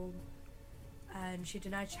was home, and she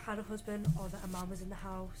denied she had a husband or that a man was in the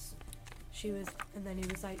house. And then he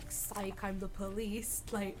was like, "Psych, I'm the police."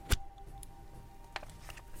 Like,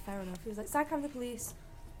 fair enough. He was like, "Psych, I'm the police.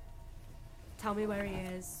 Tell me where he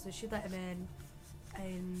is." So she let him in,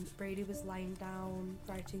 and Brady was lying down,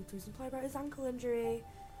 writing to his employer about his ankle injury.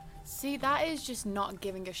 See, that is just not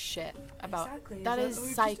giving a shit about. Exactly. That is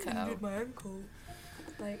Just psycho. injured my ankle.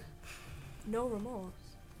 Like, no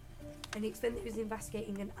remorse. And he explained that he was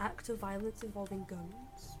investigating an act of violence involving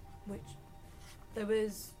guns, which there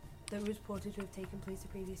was reported to have taken place the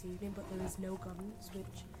previous evening, but there was no guns,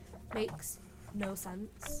 which makes no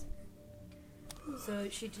sense. So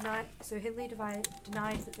Hindley denied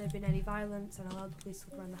that there had been any violence and allowed the police to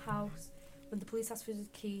look around the house. When the police asked for his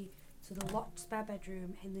key to the locked spare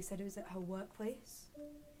bedroom, Hindley said it was at her workplace.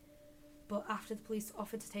 But after the police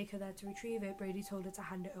offered to take her there to retrieve it, Brady told her to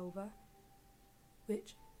hand it over.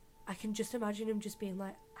 Which, I can just imagine him just being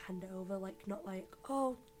like, hand it over, like, not like,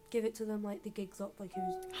 oh, give it to them, like, the gig's up, like,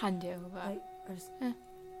 who's... Hand it over. Like, I just...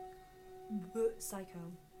 Psycho.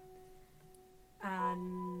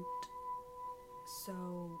 And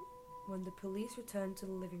so, when the police returned to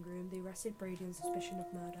the living room, they arrested Brady on suspicion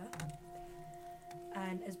of murder.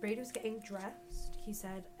 And as Brady was getting dressed, he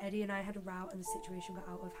said, "Eddie and I had a row and the situation got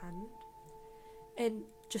out of hand." And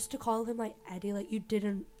just to call him, like, Eddie, like, you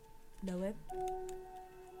didn't know him.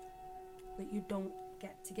 Like, you don't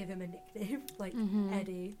get to give him a nickname, like,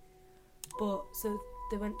 Eddie. But, so,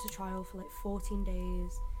 they went to trial for, like, 14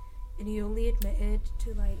 days. And he only admitted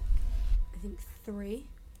to, like, I think 3.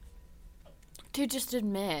 To just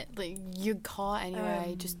admit, like, you're caught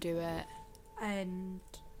anyway, just do it. And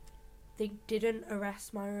they didn't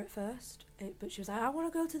arrest Myra at first, but she was like, "I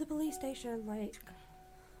want to go to the police station, like,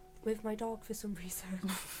 with my dog for some reason."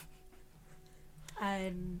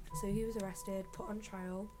 And so he was arrested, put on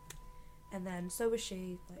trial, and then so was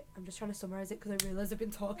she. Like, I'm just trying to summarise it because I realise I've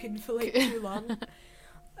been talking for, like, too long.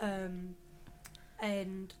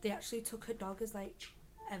 And they actually took her dog as, like,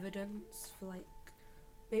 evidence for, like,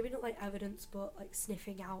 maybe not, like, evidence, but, like,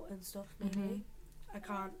 sniffing out and stuff, maybe. I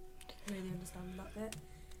can't really understand that bit.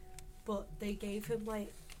 But they gave him,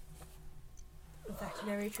 like,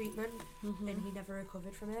 veterinary treatment, and he never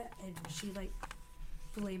recovered from it, and she, like,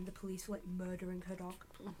 blamed the police for, like, murdering her dog.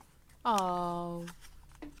 Oh.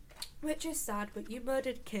 Which is sad, but you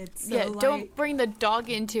murdered kids, so, yeah, like, don't bring the dog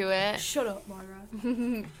into it. Shut up, Moira.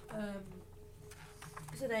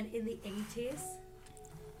 So then in the 80s,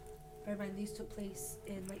 bear in mind these took place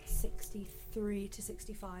in, like, 63 to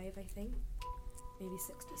 65, I think. Maybe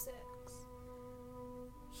 66.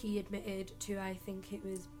 He admitted to, I think it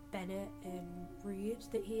was Bennett and Reed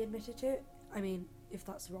that he admitted to. I mean, if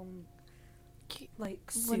that's wrong,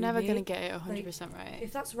 like, sue We're never me. going to get it 100% right.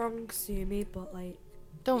 If that's wrong, sue me, but, like,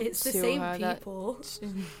 Don't it's the sue same her, people.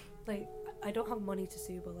 Like, I don't have money to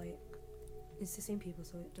sue, but, like, it's the same people,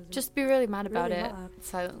 so it doesn't... Just be really mad about really it, mad.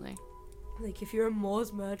 silently. Like, if you're a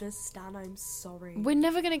Moore's Murders stan, I'm sorry. We're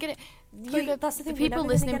never gonna get it. That's the thing, The people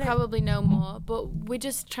listening probably know more, but we're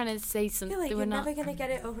just trying to say something. I feel like you're never gonna get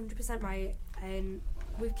it 100% right, and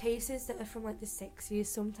with cases that are from like the 60s,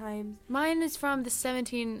 sometimes mine is from the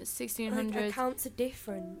 1600s. Like, accounts are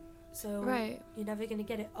different, so right. You're never gonna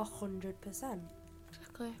get it 100%.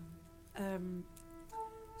 Exactly.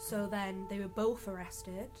 So then they were both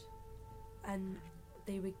arrested, and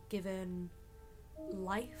they were given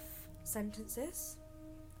life sentences,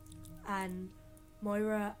 and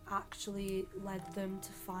Moira actually led them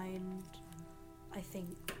to find, I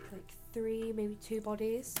think, like 3, maybe 2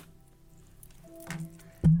 bodies.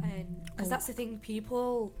 And because that's the thing,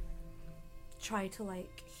 people try to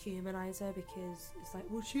like humanize her because it's like,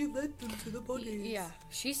 well, she led them to the bodies. Yeah,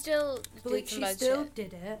 she still but like she still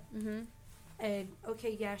did it. And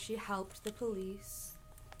okay, yeah, she helped the police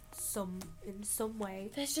in some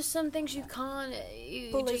way. There's just some things you can't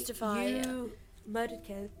justify. Like, you murdered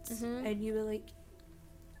kids, and you were like,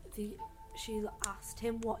 she asked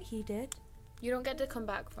him what he did. You don't get to come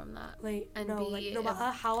back from that. Like, and no, like, no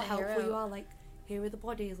matter how helpful you are, like, here are the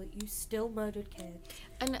bodies. Like, you still murdered kids,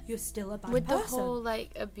 and you're still a bad person. With the whole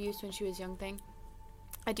like abuse when she was young thing,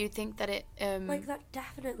 I do think that it like that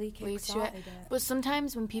definitely kickstarted it. But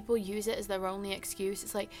sometimes when people use it as their only excuse,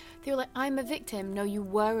 it's like they were like, "I'm a victim." No, you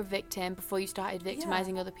were a victim before you started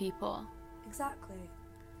victimizing other people. Exactly.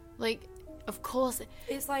 Like, of course,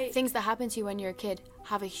 it's like things that happen to you when you're a kid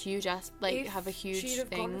have a huge have a huge she'd have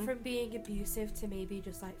thing. gone from being abusive to maybe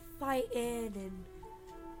just like fighting and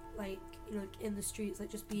like, you know, like in the streets,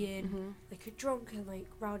 like just being like a drunk and like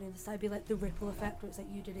rowdy and that'd be like the ripple effect where it's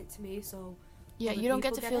like, you did it to me, so yeah, you don't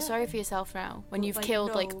get to feel sorry for yourself now when you've killed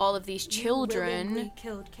no, like all of these children. You willingly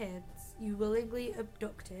killed kids. You willingly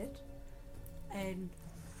abducted, and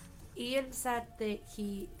Ian said that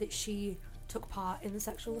she took part in the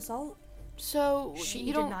sexual assault. So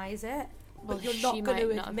she denies it, but you're not going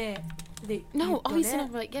to admit that. No, obviously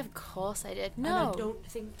not. Like, yeah, of course I did. No, and I don't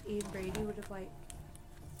think Ian Brady would have like.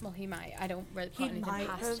 Well, he might. I don't really put anything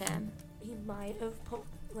past him. He might have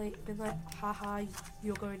been like, haha,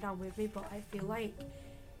 you're going down with me, but I feel like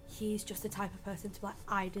he's just the type of person to be like,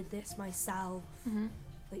 I did this myself,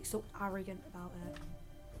 like so arrogant about it.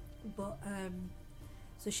 But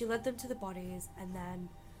so she led them to the bodies, and then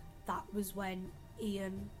that was when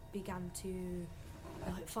Ian began to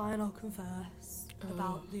be like, fine, I'll confess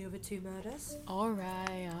about the other 2 murders.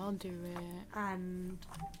 Alright, I'll do it. And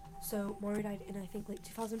so Moira died in, I think, like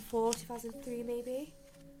 2004, 2003 maybe,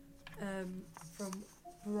 from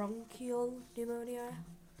bronchial pneumonia.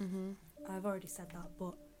 I've already said that,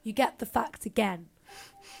 but you get the fact again.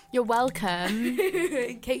 You're welcome.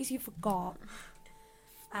 In case you forgot.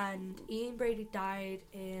 And Ian Brady died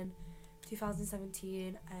in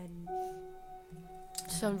 2017, and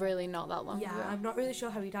so really not that long ago. I'm not really sure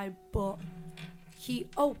how he died, but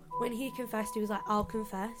when he confessed, he was like, I'll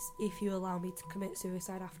confess if you allow me to commit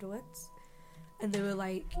suicide afterwards. And they were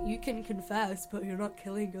like, you can confess, but you're not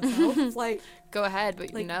killing yourself. It's like, go ahead,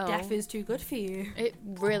 but like, no, death is too good for you. It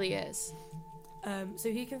really is.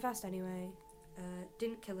 So he confessed anyway,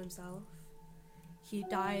 didn't kill himself. He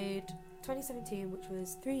died 2017, which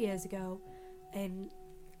was 3 years ago. And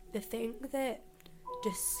the thing that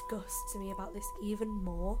disgusts me about this even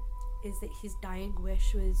more is that his dying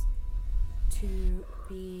wish was to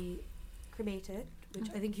be cremated, which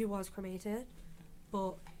I think he was cremated,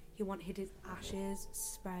 but he wanted his ashes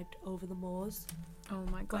spread over the moors. Oh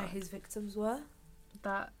my god. Where his victims were.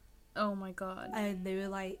 Oh my god. And they were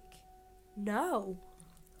like, no.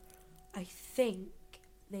 I think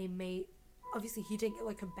they made, obviously he didn't get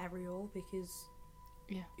like a burial because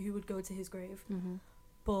who would go to his grave?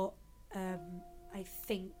 But I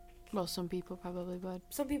think, well, some people probably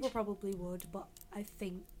would, but I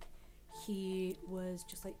think he was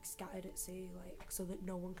just like scattered at sea, like so that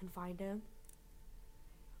no one can find him,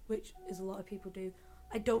 which is a lot of people do.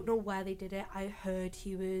 I don't know where they did it. I heard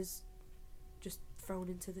he was just thrown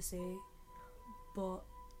into the sea, but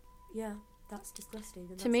yeah, that's disgusting.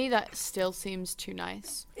 And to me, that still seems too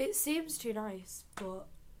nice. It seems too nice, but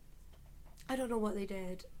I don't know what they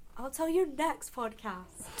did. I'll tell you next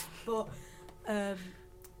podcast. But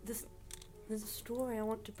there's a story I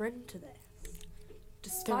want to bring to this.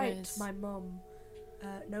 Despite my mum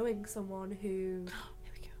knowing someone who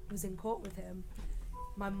was in court with him,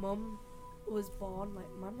 my mum was born, like,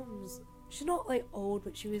 she's not like old,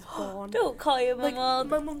 but she was born. Don't call your mum old.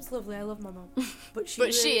 My mum's lovely, I love my mum. But she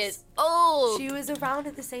is old. She was around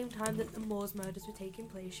at the same time that the Moors murders were taking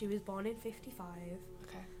place. She was born in 55.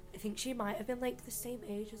 Okay. I think she might have been like the same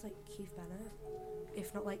age as like Keith Bennett,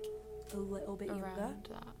 if not like a little bit younger.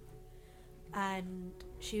 That. and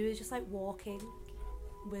she was just like walking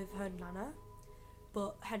with her nana,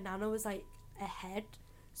 but her nana was like ahead,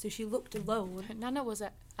 so she looked alone. Her nana was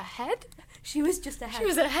ahead? She was just ahead. She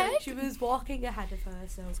was ahead? She was walking ahead of her,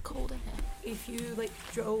 so It's cold in here. if you like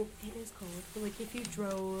drove, it is cold, but like if you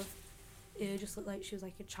drove, it just looked like she was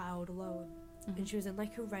like a child alone, and she was in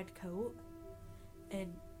like a red coat,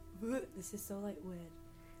 and this is so like weird,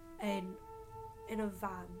 and in a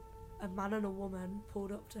van, a man and a woman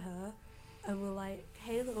pulled up to her and were like,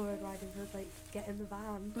 "Hey, Little Red Riding Hood, like get in the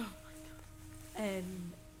van." Oh my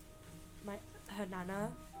And her nana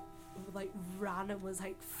like ran and was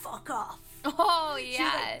like, "Fuck off." Oh, She was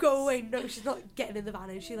yes. like, "Go away, no, she's not getting in the van,"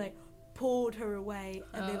 and she like pulled her away,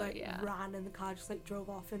 and they Oh, like yeah. ran, and the car just like drove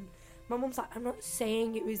off. And my mum's like, "I'm not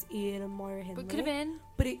saying it was Ian and Moira Hindley, But could have been.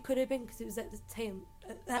 but it could have been because it was at the same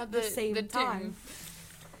The time."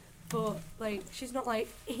 But like, she's not like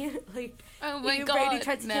Ian, like Oh my Ian god. Brady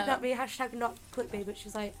tried to no. kidnap me. # not clickbait, but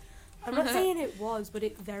she's like, "I'm not saying it was, but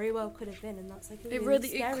it very well could have been," and that's like a It really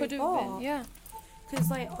it scary could have thought. been. Yeah. Because,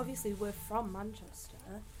 like, obviously we're from Manchester,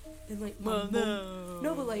 and, like, my Well, mum...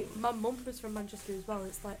 No, but, like, my mum was from Manchester as well.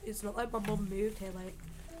 It's, like, it's not like my mum moved here, like...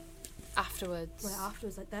 Afterwards. Like,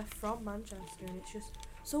 afterwards. Like, they're from Manchester, and it's just...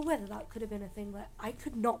 So whether that could have been a thing, like, I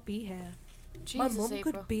could not be here. Jesus, my mum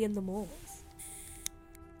April. could be in the malls.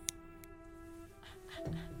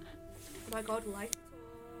 Oh my god, like...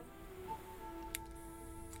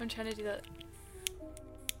 I'm trying to do that.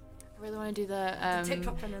 I really want to do the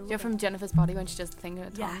TikTok channel. you're from Jennifer's Body when she does the thing in her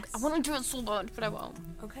tongue. Yes. I want to do it so much, but I won't.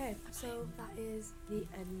 Okay, so that is the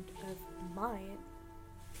end of mine.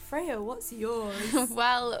 Freya, what's yours?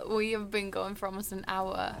 Well, we have been going for almost an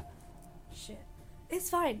hour. Shit. It's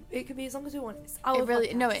fine. It can be as long as we want. It's our It really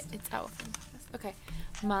podcast. it's our thing. Okay,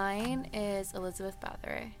 mine is Elizabeth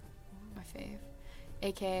Báthory, my fave,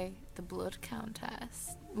 aka the Blood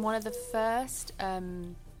Countess, one of the first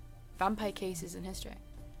vampire cases in history.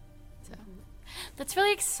 So that's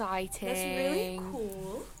really exciting. That's really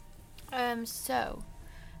cool. So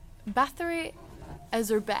Báthory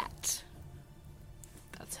Ezerbet.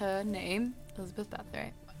 That's her name, Elizabeth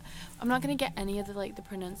Báthory. I'm not gonna get any of the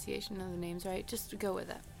pronunciation of the names right. Just go with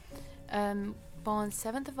it. Born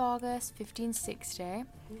 7th of August, 1560.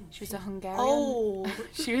 She was a Hungarian. Oh.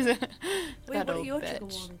 She was a Wait, that what are old your trigger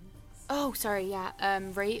bitch. warnings? Oh, sorry. Yeah.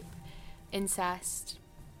 Rape, incest,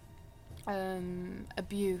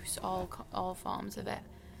 abuse, all forms of it.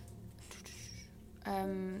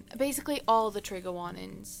 Basically all the trigger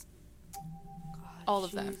warnings. God, All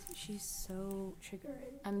of them. She's so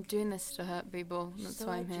triggering. I'm doing this to hurt people. That's So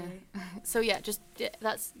why I'm here. edgy. So yeah,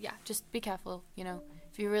 just be careful. You know,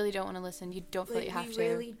 if you really don't want to listen, you don't feel like you have we to.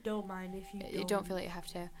 really don't mind if You don't feel like you have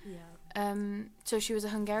to. Yeah. So she was a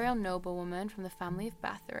Hungarian noblewoman from the family of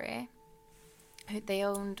Báthory. They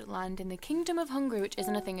owned land in the Kingdom of Hungary, which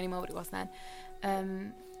isn't a thing anymore, but it was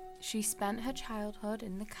then. She spent her childhood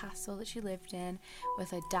in the castle that she lived in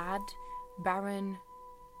with her dad, Baron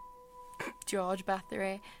George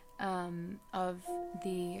Báthory, of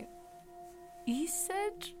the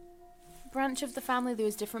Easted branch of the family. There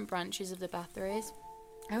was different branches of the Báthorys.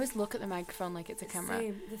 I always look at the microphone like it's a camera.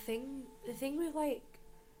 Same. The thing with like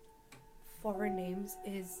foreign names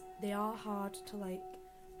is they are hard to like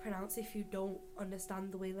pronounce if you don't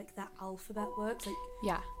understand the way like that alphabet works. Like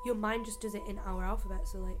Yeah, your mind just does it in our alphabet.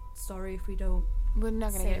 So like, sorry if we don't. we're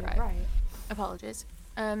not gonna say get it right. Apologies.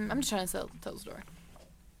 I'm just trying to tell the story.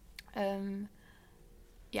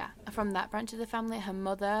 Yeah, from that branch of the family, her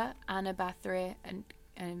mother, Anna Báthory,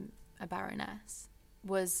 and a baroness,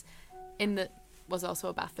 was also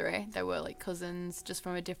a Báthory. They were like cousins, just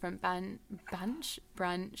from a different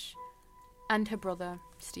branch, and her brother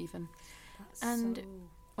Stephen. That's And so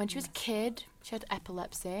when she was a kid, she had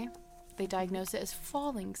epilepsy. They diagnosed it as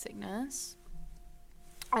falling sickness,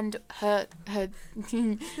 and her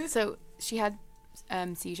so she had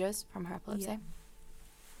seizures from her epilepsy. Yeah.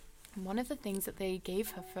 And one of the things that they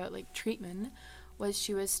gave her for like treatment was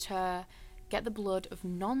she was to get the blood of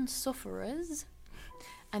non-sufferers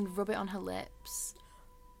and rub it on her lips.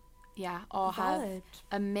 Yeah, or have valid.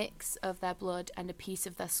 a mix of their blood and a piece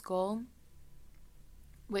of their skull,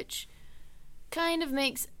 which kind of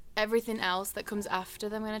makes everything else that comes after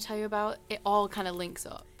that I'm going to tell you about, it all kind of links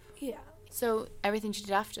up. Yeah. So everything she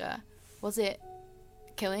did after, was it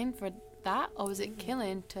killing for that, or was it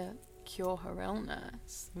killing to cure her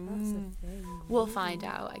illness? That's a thing. We'll find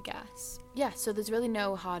out, I guess. Yeah, so there's really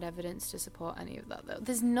no hard evidence to support any of that, though.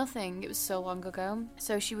 There's nothing. It was so long ago.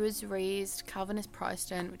 So she was raised Calvinist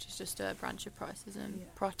Protestant, which is just a branch of Protestantism. Yeah.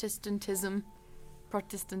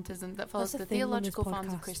 Protestantism that follows That's the thing on this theological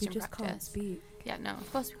forms of podcast, Christian we just practice. can't speak. Yeah, no,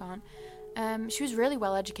 of course we can't. She was really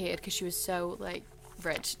well educated because she was so, like,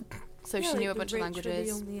 rich. So Yeah, she like, knew a the bunch of rich were the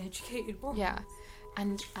languages. only educated ones. Yeah.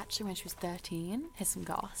 And actually, when she was 13, here's some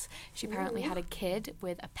goss, she apparently Ooh. had a kid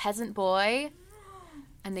with a peasant boy,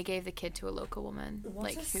 and they gave the kid to a local woman.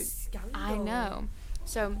 What a scandal. I know.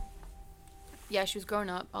 So, yeah, she was growing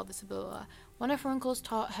up, all this, blah, blah, blah. One of her uncles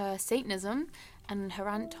taught her Satanism, and her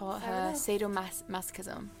aunt taught Fair her enough.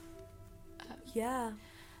 sadomasochism. Yeah.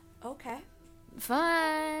 Okay.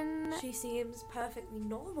 Fun! She seems perfectly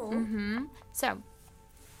normal. Mm-hmm. So,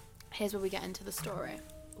 here's where we get into the story.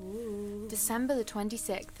 Ooh. December the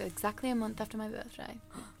 26th, exactly a month after my birthday.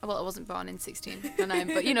 Well, I wasn't born in 1609,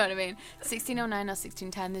 but you know what I mean. 1609 or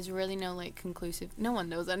 1610, there's really no, like, conclusive... No one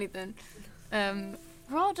knows anything.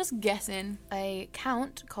 We're all just guessing. A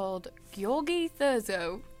count called Georgi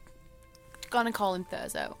Thurzo, gonna call him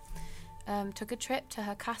Thurzo, took a trip to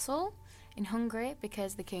her castle in Hungary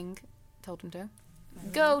because the king told him to.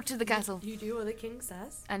 Go to the castle. You do what the king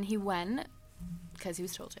says. And he went, because he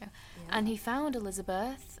was told to. Yeah. And he found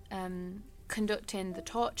Elizabeth conducting the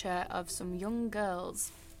torture of some young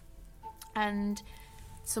girls. And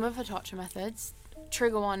some of her torture methods,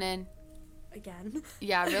 trigger warning, Again.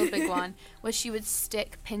 yeah, real big one, was she would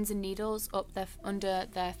stick pins and needles up under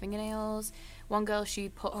their fingernails. One girl, she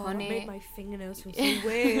put honey... That made my fingernails feel so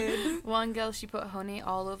weird. One girl, she put honey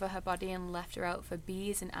all over her body and left her out for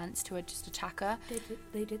bees and ants to just attack her.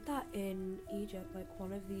 They did that in Egypt. Like,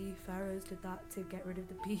 one of the pharaohs did that to get rid of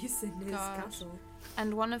the bees in his God. castle.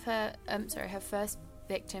 And one of her, her first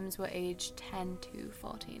victims were aged 10 to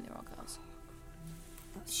 14. They were all girls.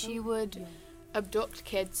 That's She so would young. abduct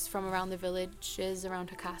kids from around the villages around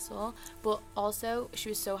her castle, but also she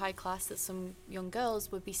was so high class that some young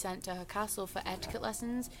girls would be sent to her castle for etiquette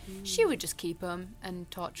lessons. She would just keep them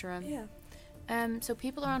and torture them. Yeah. So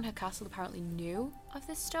people around her castle apparently knew of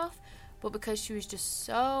this stuff, but because she was just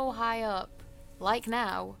so high up, like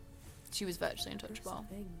now, she was virtually untouchable. That's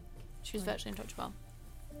the thing. She was virtually untouchable.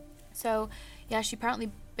 So, yeah, she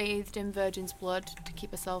apparently bathed in virgin's blood to keep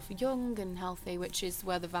herself young and healthy, which is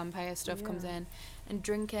where the vampire stuff comes in, and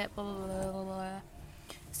drink it, blah, blah, blah, blah, blah.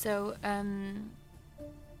 So,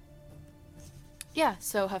 yeah,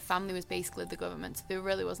 so her family was basically the government, so there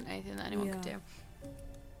really wasn't anything that anyone could do.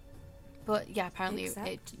 But, yeah, apparently Except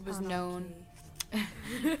it was known.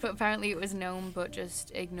 But apparently it was known but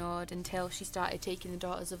just ignored until she started taking the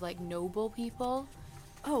daughters of, like, noble people.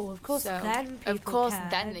 Oh, of course. So, Then people of course,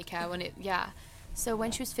 cared. then they care when it. Yeah. So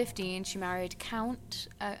when she was 15, she married Count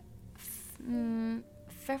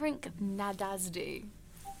Ferenc Nadasdy.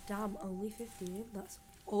 Damn, only 15. That's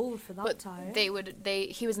old for that But time.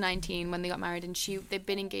 he was 19 when they got married, and they'd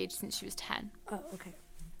been engaged since she was 10. Oh, okay.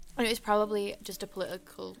 And it was probably just a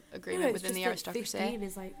political agreement within the aristocracy. 15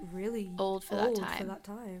 is like really Old for that time.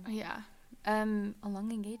 Yeah. A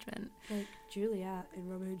long engagement. Like Juliet in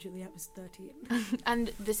Romeo and Juliet was 13.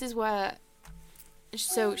 And this is where,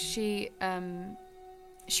 so she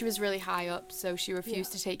was really high up, so she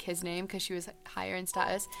refused to take his name because she was higher in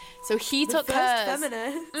status. So he took first hers.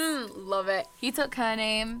 feminist. Love it. He took her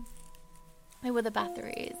name. They were the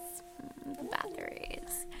Báthories. The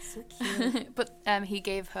Báthories. So cute. But he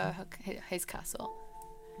gave her his castle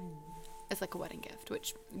as like a wedding gift,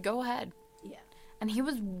 which, go ahead. Yeah. And he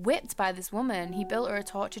was whipped by this woman. He built her a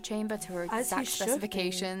torture chamber to her As he exact should be.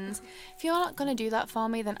 specifications. If you're not going to do that for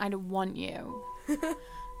me, then I don't want you.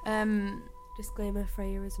 Disclaimer: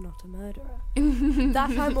 Freya is not a murderer.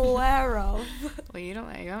 That I'm aware of. Well, you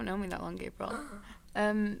don't know me that long, April.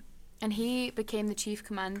 And he became the chief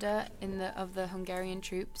commander of the Hungarian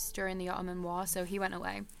troops during the Ottoman War, so he went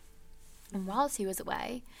away. And whilst he was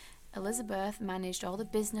away, Elizabeth managed all the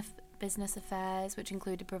business affairs, which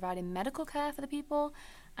included providing medical care for the people,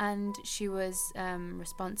 and she was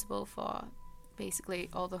responsible for basically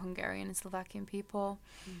all the Hungarian and Slovakian people.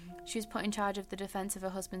 Mm-hmm. She was put in charge of the defence of her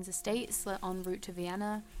husband's estates en route to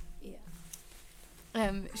Vienna.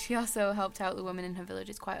 Yeah. She also helped out the women in her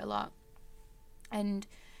villages quite a lot. And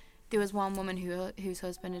there was one woman whose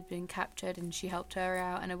husband had been captured, and she helped her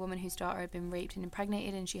out, and a woman whose daughter had been raped and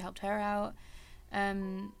impregnated, and she helped her out.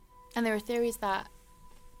 And there are theories that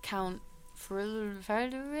Count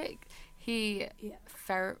Frederick,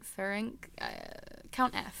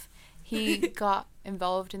 Count F, he got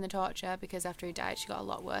involved in the torture because after he died, she got a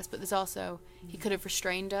lot worse. But there's also, he could have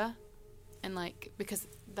restrained her, and like, because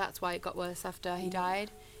that's why it got worse after he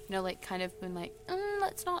died. You know, like, kind of been like,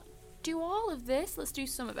 let's not do all of this, let's do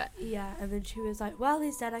some of it. Yeah, and then she was like, well,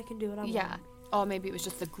 he's dead, I can do what I want. Yeah, or maybe it was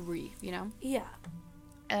just the grief, you know? Yeah.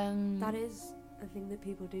 That That is a thing that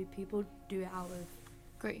people do. People do it out of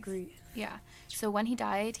Grief. Yeah. So when he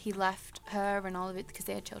died, he left her and all of it, because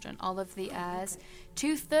they had children, all of the heirs,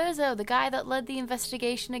 to Thurzo, the guy that led the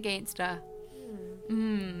investigation against her.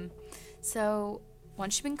 So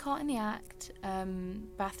once she'd been caught in the act,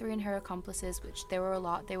 Báthory and her accomplices, which there were a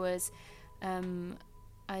lot, there was Ilona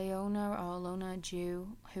Jew,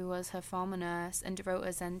 who was her former nurse, and Dorota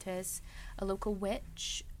Zentis, a local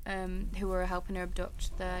witch, who were helping her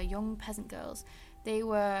abduct the young peasant girls. They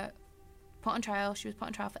were put on trial. She was put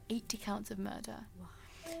on trial for 80 counts of murder. Wow.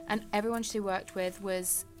 And everyone she worked with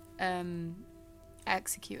was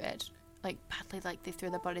executed, like badly, like they threw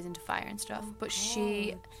their bodies into fire and stuff. But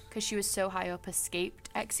she, because she was so high up, escaped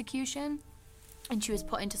execution, and she was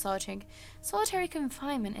put into solitary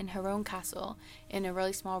confinement in her own castle in a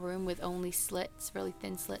really small room with only slits, really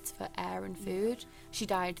thin slits for air and food. She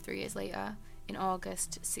died 3 years later in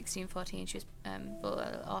August 1614. She was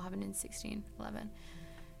all happened in 1611.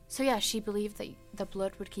 So yeah, she believed that the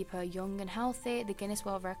blood would keep her young and healthy. The Guinness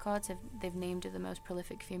World Records they've named her the most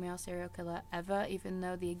prolific female serial killer ever, even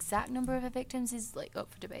though the exact number of her victims is like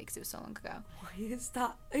up for debate because it was so long ago. Why is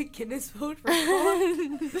that a Guinness World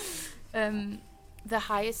Record? The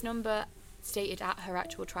highest number stated at her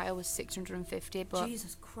actual trial was 650, but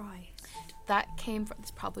Jesus Christ, that came from,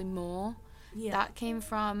 there's probably more. Yeah. That came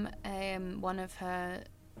from one of her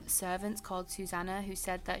servants called Susanna, who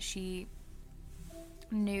said that she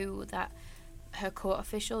knew that her court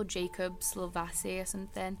official, Jacob Slovasi or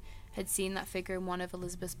something, had seen that figure in one of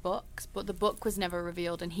Elizabeth's books, but the book was never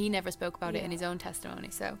revealed and he never spoke about it in his own testimony.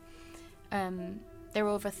 So there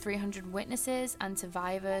were over 300 witnesses and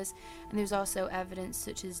survivors, and there was also evidence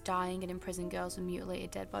such as dying and imprisoned girls and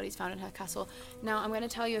mutilated dead bodies found in her castle. Now I'm going to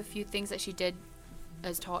tell you a few things that she did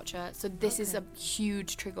as torture. So this is a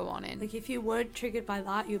huge trigger warning. Like if you weren't triggered by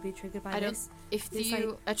that, you'll be triggered by this. If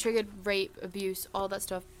you are triggered, rape, abuse, all that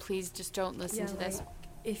stuff, please just don't listen to this.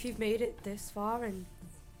 If you've made it this far and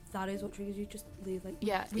that is what triggers you, just leave. Like,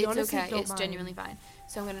 yeah, it's okay. It's genuinely fine.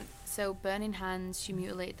 So burning hands, she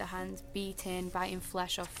mutilated the hands, beating, biting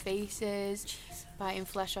flesh off faces, biting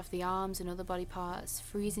flesh off the arms and other body parts,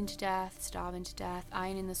 freezing to death, starving to death,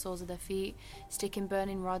 ironing the soles of their feet, sticking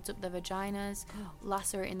burning rods up their vaginas,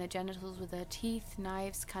 lacerating their genitals with their teeth,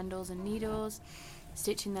 knives, candles and needles,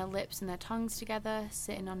 stitching their lips and their tongues together,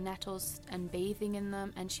 sitting on nettles and bathing in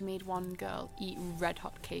them. And she made one girl eat red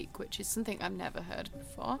hot cake, which is something I've never heard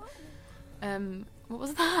before. What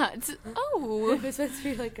was that? Oh, it was supposed to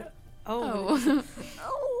be like oh.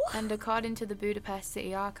 And according to the Budapest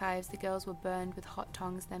City Archives, the girls were burned with hot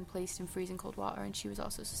tongs, then placed in freezing cold water, and she was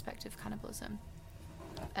also suspected of cannibalism.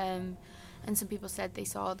 And some people said they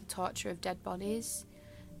saw the torture of dead bodies,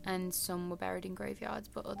 and some were buried in graveyards,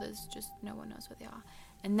 but others just no one knows where they are.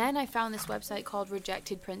 And then I found this website called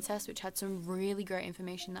Rejected Princess, which had some really great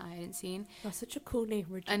information that I hadn't seen. That's such a cool name,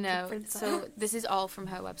 Rejected Princess. So this is all from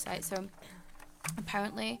her website. So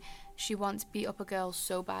apparently she once beat up a girl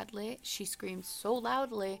so badly, she screamed so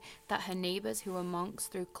loudly that her neighbours, who were monks,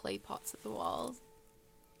 threw clay pots at the walls.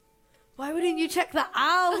 Why wouldn't you check that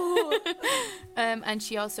out? And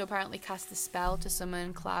she also apparently cast a spell to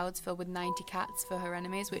summon clouds filled with 90 cats for her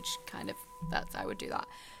enemies, which I would do that.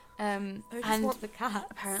 I just want the cats.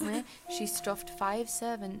 Apparently she stuffed 5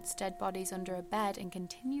 servants' dead bodies under a bed and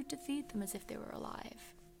continued to feed them as if they were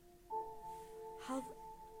alive. How?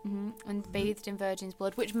 And bathed in virgin's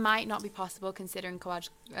blood, which might not be possible considering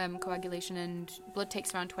coagulation, and blood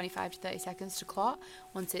takes around 25 to 30 seconds to clot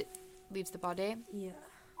once it leaves the body. Yeah.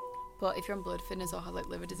 But if you're on blood thinners or have like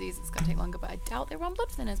liver disease, it's going to take longer, but I doubt they were on blood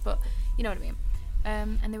thinners, but you know what I mean.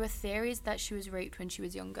 And there were theories that she was raped when she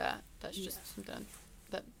was younger. That's just something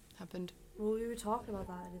that happened. Well, we were talking about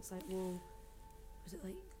that, and it's like, well, was it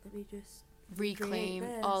like, let me just reclaim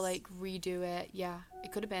or like redo it? Yeah,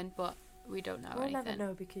 it could have been, but we don't know anything. We'll never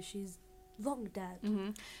know because she's long dead.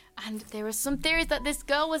 And there were some theories that this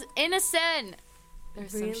girl was innocent.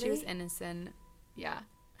 She was innocent. Yeah.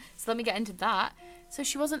 So let me get into that. So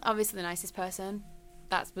she wasn't obviously the nicest person.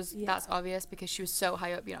 That's obvious because she was so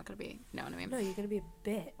high up. You're not gonna be, you know what I mean? No, you're gonna be a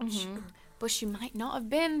bitch. But she might not have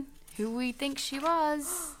been who we think she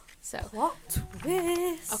was. So plot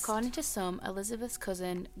twist. According to some, Elizabeth's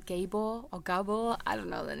cousin Gabor, I don't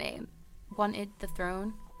know the name, wanted the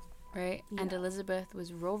throne, right? Yeah. And Elizabeth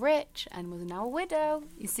was real rich and was now a widow.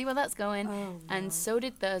 You see where that's going? And so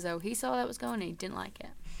did Thurzo. He saw that was going and he didn't like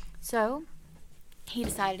it. So he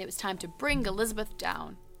decided it was time to bring Elizabeth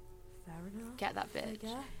down. Fair enough. Get that bitch. I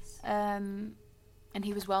guess. And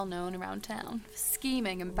he was well known around town for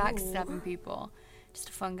scheming and backstabbing people. Just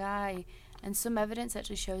a fun guy. And some evidence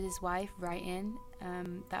actually shows his wife writing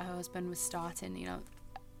that her husband was starting,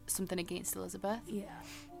 something against Elizabeth. Yeah.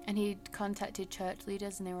 And he contacted church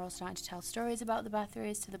leaders, and they were all starting to tell stories about the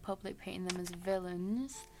Báthorys to the public, painting them as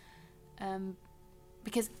villains.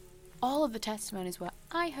 Because all of the testimonies were,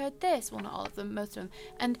 I heard this. Well, not all of them, most of them.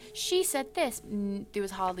 And she said this. There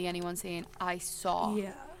was hardly anyone saying, I saw.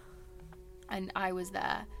 Yeah. And I was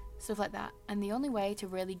there. Stuff like that. And the only way to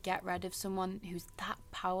really get rid of someone who's that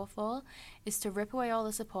powerful is to rip away all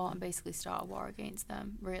the support and basically start a war against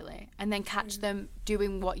them, really. And then catch them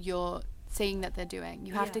doing what you're saying that they're doing.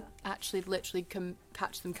 You have to actually literally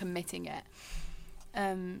catch them committing it.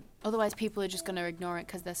 Otherwise, people are just going to ignore it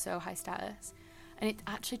because they're so high status. And it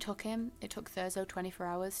actually took Thurzo 24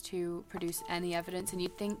 hours to produce any evidence. And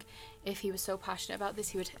you'd think if he was so passionate about this,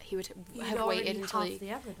 he would have waited until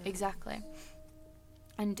the evidence. Exactly.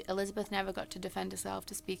 And Elizabeth never got to defend herself,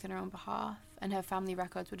 to speak on her own behalf, and her family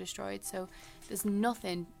records were destroyed. So there's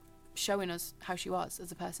nothing showing us how she was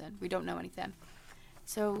as a person. We don't know anything.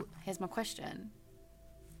 So here's my question.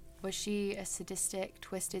 Was she a sadistic,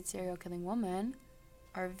 twisted, serial-killing woman,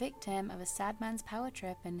 or a victim of a sad man's power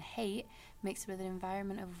trip and hate mixed with an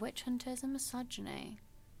environment of witch hunters and misogyny?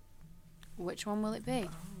 Which one will it be?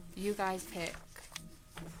 You guys pick.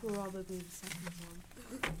 Probably the second one.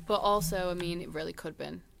 But also, I mean, it really could have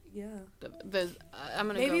been. Yeah. I'm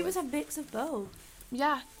gonna Maybe go it was with, a mix of both.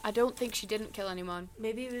 Yeah, I don't think she didn't kill anyone.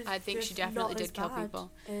 Maybe it was. I think just she definitely not did as kill bad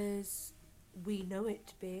people. As we know it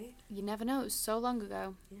to be. You never know. It was so long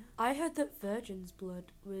ago. Yeah. I heard that virgin's blood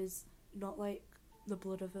was not like the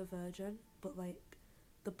blood of a virgin, but like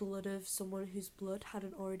the blood of someone whose blood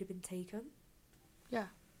hadn't already been taken. Yeah.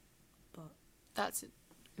 But that's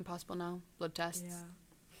impossible now. Blood tests. yeah.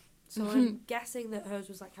 So I'm guessing that hers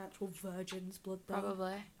was like actual virgin's blood though.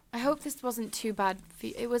 Probably. I hope this wasn't too bad for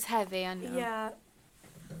you. It was heavy, I know. Yeah.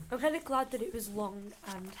 I'm kind of glad that it was long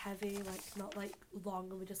and heavy, like not like long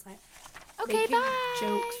and we're just like Okay, making bye.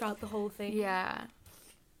 jokes throughout the whole thing. Yeah.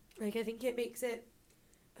 Like I think it makes it,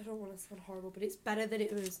 I don't want to sound horrible, but it's better that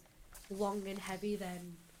it was long and heavy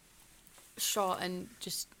than Short and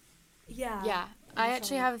just... Yeah. Yeah. I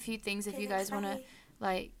actually short. have a few things if Okay, you guys thanks, want to,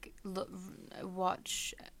 like,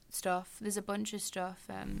 watch stuff. There's a bunch of stuff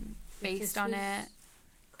based on it,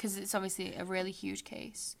 because it's obviously a really huge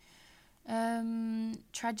case.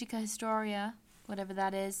 Tragica Historia, whatever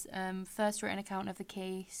that is, first written account of the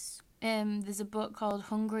case. There's a book called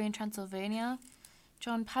Hungary and Transylvania.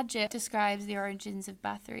 John Paget describes the origins of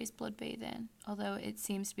Báthory's bloodbathing, although it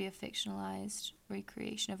seems to be a fictionalized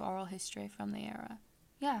recreation of oral history from the era.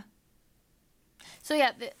 Yeah. So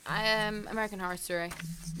yeah, American Horror Story.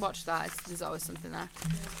 Watch that. There's always something there. Yeah.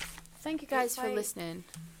 Thank you guys It's for like- listening.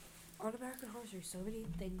 On American Horror Story, so many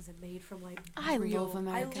things are made from like I real. love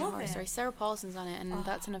American I love Horror it. Story. Sarah Paulson's on it, and Oh.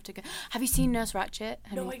 that's enough to go. Have you seen Nurse Ratched?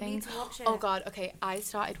 Her No, new I thing? need to watch it. Oh god, okay. I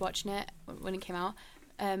started watching it when it came out,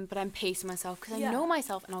 but I'm pacing myself because Yeah. I know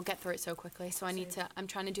myself and I'll get through it so quickly. So I need Same. to. I'm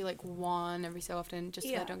trying to do like one every so often, just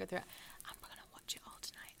so I Yeah. don't get through it. I'm gonna watch it all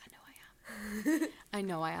tonight. I know I am. I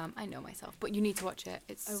know I am. I know myself. But you need to watch it.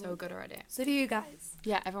 It's I so will. good already. So do you guys.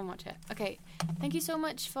 Yeah, everyone watch it. Okay, thank you so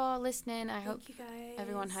much for listening. I hope Thank you guys.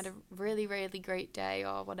 everyone had a really, really great day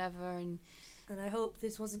or whatever, and And I hope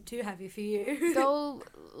this wasn't too heavy for you. go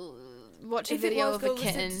watch a If it video was, of go a listen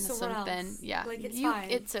to kitten or someone something. else. Yeah, Like, it's fine.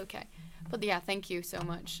 It's okay. But yeah, thank you so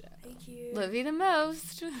much. Thank you. Love you the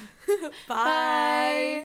most. Bye.